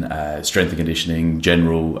nutrition, strength and conditioning,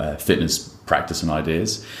 general fitness practice and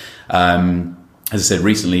ideas. As I said,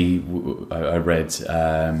 recently I read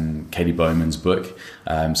Katie Bowman's book,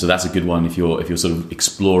 so that's a good one if you're sort of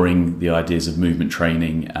exploring the ideas of movement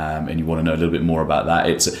training and you want to know a little bit more about that.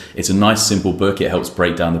 It's a nice simple book. It helps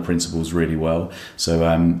break down the principles really well. So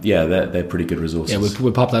they're pretty good resources. Yeah,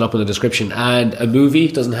 we'll pop that up in the description. And a movie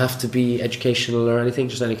doesn't have to be educational or anything.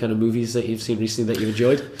 Just any kind of movies that you've seen recently that you've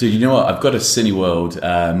enjoyed. Dude, you know what? I've got a Cineworld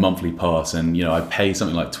monthly pass, and I pay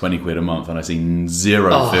something like £20 a month, and I see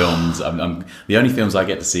zero films. The only films I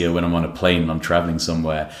get to see are when I'm on a plane and I'm traveling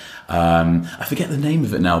somewhere. I forget the name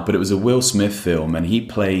of it now, but it was a Will Smith film, and he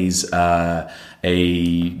plays a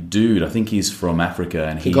dude. I think he's from Africa,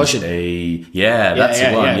 and he's Concussion. the one. Yeah,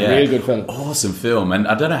 really good film. Awesome film, and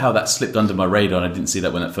I don't know how that slipped under my radar. And I didn't see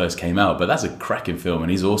that when it first came out, but that's a cracking film, and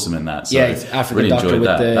he's awesome in that. So yeah, it's African really doctor with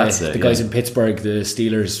that. the guys in Pittsburgh, the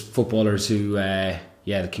Steelers footballers who.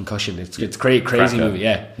 The concussion. It's crazy Cracker. movie.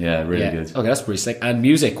 Yeah, really good. Okay, that's pretty slick. And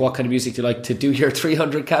music. What kind of music do you like to do your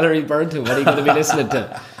 300 calorie burn to? What are you going to be listening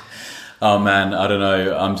to? Oh man, I don't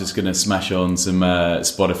know. I'm just going to smash on some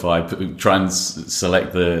Spotify, try and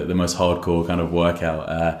select the most hardcore kind of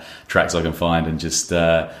workout tracks I can find, and just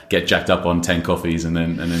get jacked up on 10 coffees and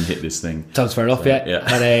then hit this thing. Sounds fair enough, yeah.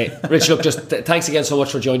 And Rich, look, just thanks again so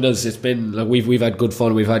much for joining us. It's been we've had good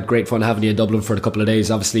fun. We've had great fun having you in Dublin for a couple of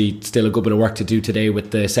days. Obviously, still a good bit of work to do today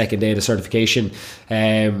with the second day of the certification.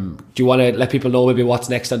 Do you want to let people know maybe what's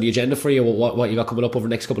next on the agenda for you? What you got coming up over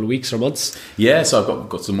the next couple of weeks or months? Yeah, so I've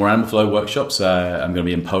got some more Animal Flow workshops. I'm going to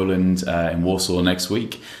be in Poland, in Warsaw next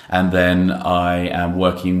week, and then I am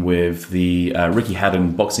working with the Ricky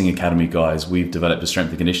Haddon Boxing Academy guys. We've developed a strength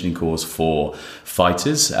and conditioning course for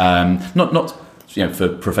fighters, not for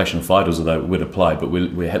professional fighters, although it would apply, but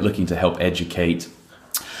we're looking to help educate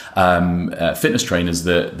fitness trainers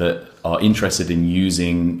that are interested in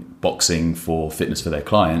using boxing for fitness for their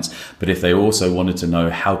clients, but if they also wanted to know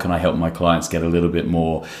how can I help my clients get a little bit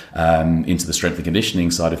more into the strength and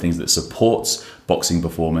conditioning side of things that supports boxing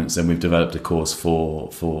performance, then we've developed a course for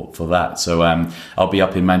that. So I'll be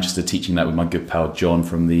up in Manchester teaching that with my good pal John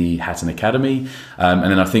from the Hatton Academy, and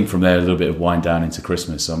then I think from there a little bit of wind down into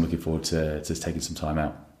Christmas, so I'm looking forward to taking some time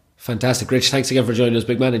out. Fantastic. Rich, thanks again for joining us,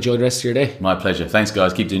 big man. Enjoy the rest of your day. My pleasure. Thanks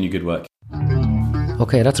guys, keep doing your good work.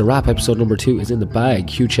 Okay, that's a wrap. Episode number 2 is in the bag.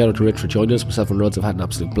 Huge shout out to Rich for joining us. Myself and Ruds have had an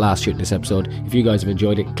absolute blast shooting this episode. If you guys have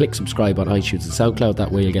enjoyed it, click subscribe on iTunes and SoundCloud.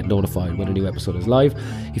 That way you'll get notified when a new episode is live.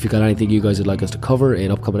 If you've got anything you guys would like us to cover in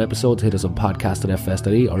upcoming episodes, hit us on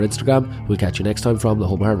podcast@fs.e or Instagram. We'll catch you next time from The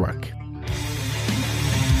Home of Hard Work.